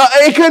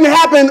 It couldn't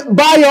happen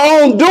by your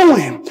own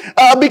doing,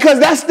 because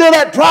that's still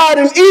that pride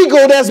and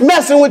ego that's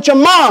messing with your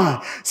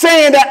mind,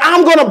 saying that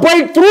I'm going to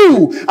break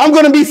through. I'm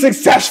going to be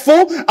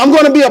successful. I'm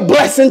going to be a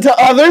blessing to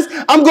others.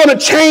 I'm going to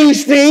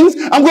change things.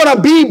 I'm going to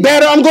be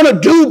better. I'm going to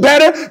do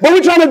better. But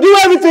we're trying to do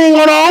everything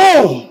on our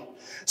own.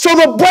 So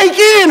the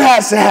break-in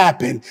has to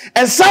happen.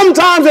 And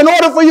sometimes in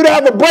order for you to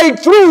have a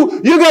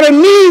breakthrough, you're going to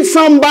need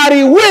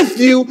somebody with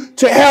you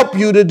to help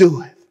you to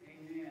do it.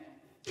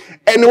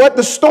 And what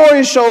the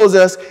story shows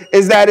us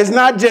is that it's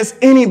not just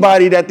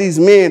anybody that these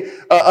men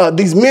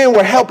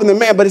were helping the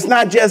man, but it's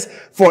not just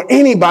for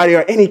anybody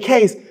or any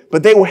case,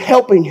 but they were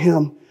helping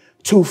him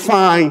to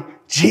find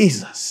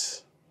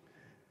Jesus.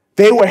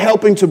 They were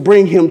helping to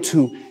bring him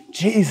to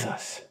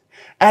Jesus.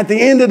 At the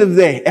end of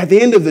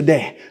the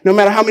day, no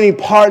matter how many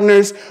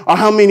partners or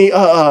how many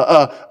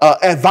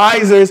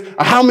advisors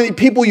or how many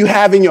people you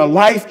have in your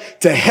life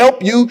to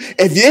help you,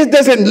 if it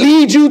doesn't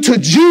lead you to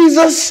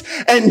Jesus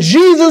and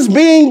Jesus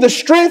being the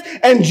strength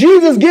and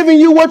Jesus giving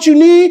you what you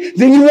need,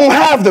 then you won't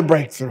have the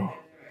breakthrough.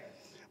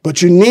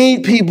 But you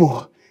need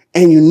people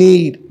and you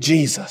need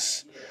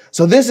Jesus.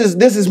 So this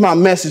is my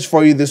message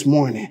for you this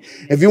morning.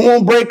 If you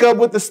won't break up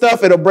with the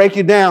stuff, it'll break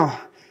you down.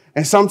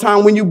 And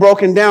sometimes when you're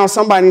broken down,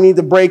 somebody needs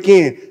to break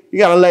in. You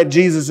got to let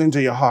Jesus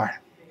into your heart.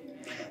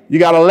 You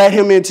got to let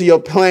him into your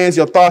plans,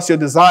 your thoughts, your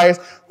desires.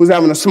 We was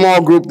having a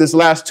small group this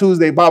last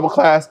Tuesday Bible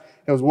class.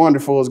 It was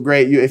wonderful. It was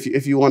great.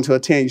 If you want to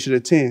attend, you should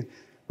attend.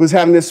 We was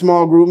having this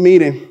small group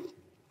meeting.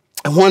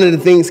 And one of the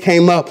things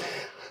came up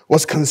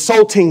was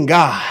consulting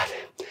God.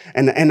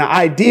 And the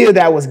idea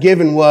that was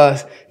given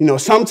was,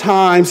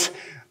 sometimes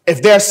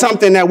if there's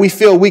something that we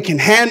feel we can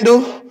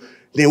handle,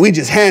 then we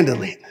just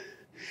handle it.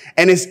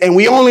 And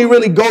we only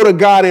really go to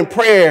God in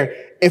prayer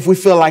if we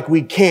feel like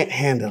we can't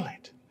handle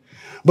it.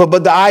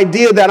 But the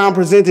idea that I'm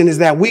presenting is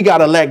that we got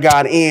to let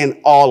God in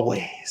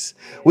always.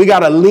 We got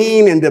to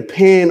lean and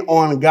depend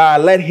on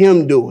God. Let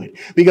him do it.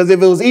 Because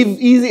if it was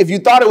easy, if you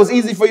thought it was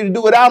easy for you to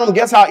do without him,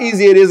 guess how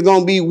easy it is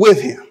going to be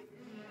with him.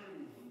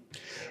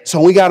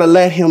 So we got to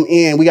let him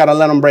in. We got to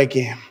let him break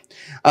in.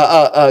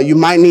 You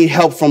might need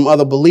help from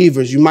other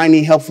believers. You might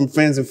need help from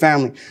friends and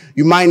family.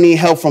 You might need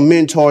help from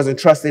mentors and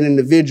trusted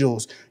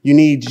individuals. You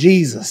need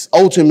Jesus.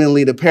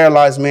 Ultimately, the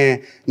paralyzed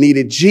man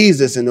needed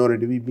Jesus in order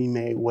to be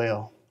made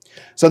well.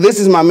 So this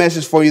is my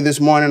message for you this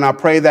morning. I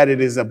pray that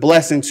it is a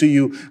blessing to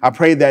you. I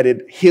pray that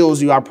it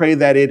heals you. I pray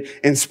that it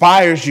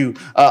inspires you,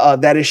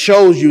 that it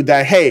shows you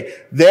that, hey,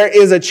 there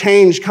is a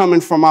change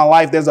coming from my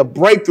life. There's a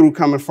breakthrough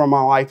coming from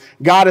my life.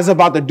 God is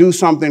about to do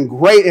something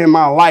great in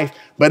my life,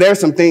 but there's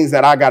some things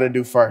that I got to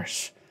do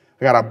first.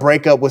 I got to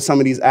break up with some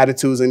of these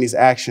attitudes and these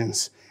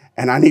actions,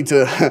 and I need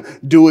to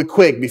do it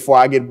quick before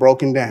I get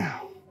broken down.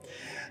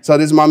 So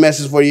this is my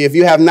message for you. If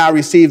you have not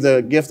received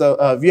the gift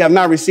if you have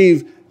not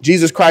received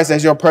Jesus Christ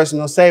as your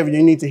personal Savior,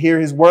 you need to hear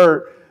his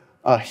word,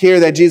 hear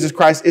that Jesus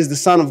Christ is the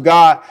Son of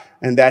God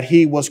and that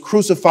he was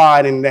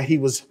crucified and that he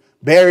was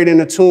buried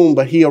in a tomb,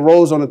 but he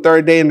arose on the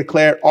third day and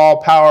declared all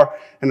power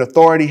and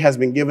authority has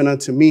been given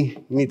unto me.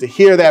 You need to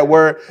hear that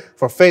word,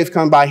 for faith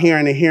comes by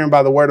hearing and hearing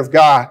by the word of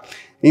God.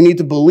 You need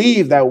to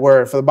believe that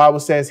word, for the Bible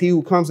says he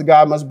who comes to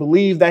God must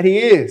believe that he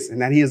is and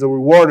that he is a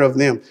rewarder of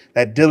them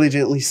that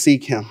diligently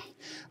seek him.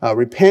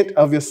 Repent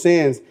of your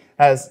sins.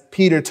 As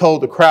Peter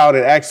told the crowd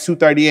in Acts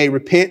 2:38,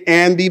 repent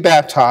and be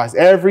baptized.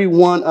 Every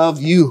one of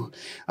you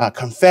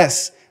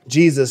confess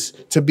Jesus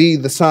to be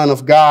the Son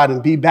of God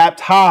and be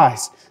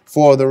baptized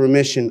for the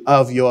remission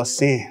of your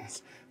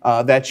sins,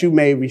 that you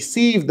may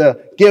receive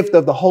the gift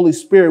of the Holy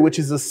Spirit, which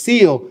is a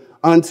seal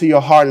unto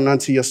your heart and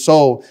unto your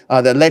soul,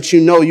 that lets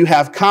you know you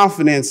have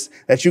confidence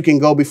that you can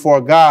go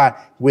before God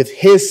with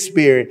his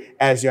Spirit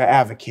as your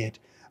advocate.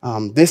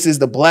 This is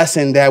the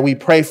blessing that we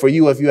pray for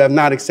you if you have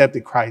not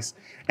accepted Christ.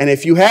 And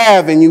if you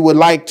have and you would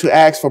like to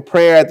ask for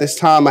prayer at this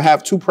time, I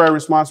have 2 prayer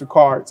response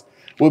cards.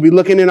 We'll be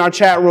looking in our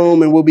chat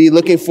room and we'll be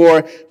looking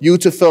for you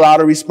to fill out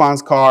a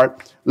response card.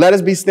 Let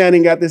us be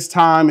standing at this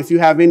time. If you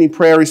have any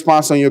prayer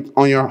response on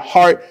your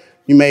heart,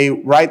 you may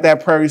write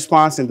that prayer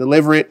response and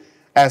deliver it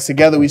as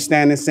together we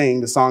stand and sing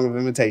the song of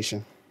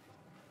invitation.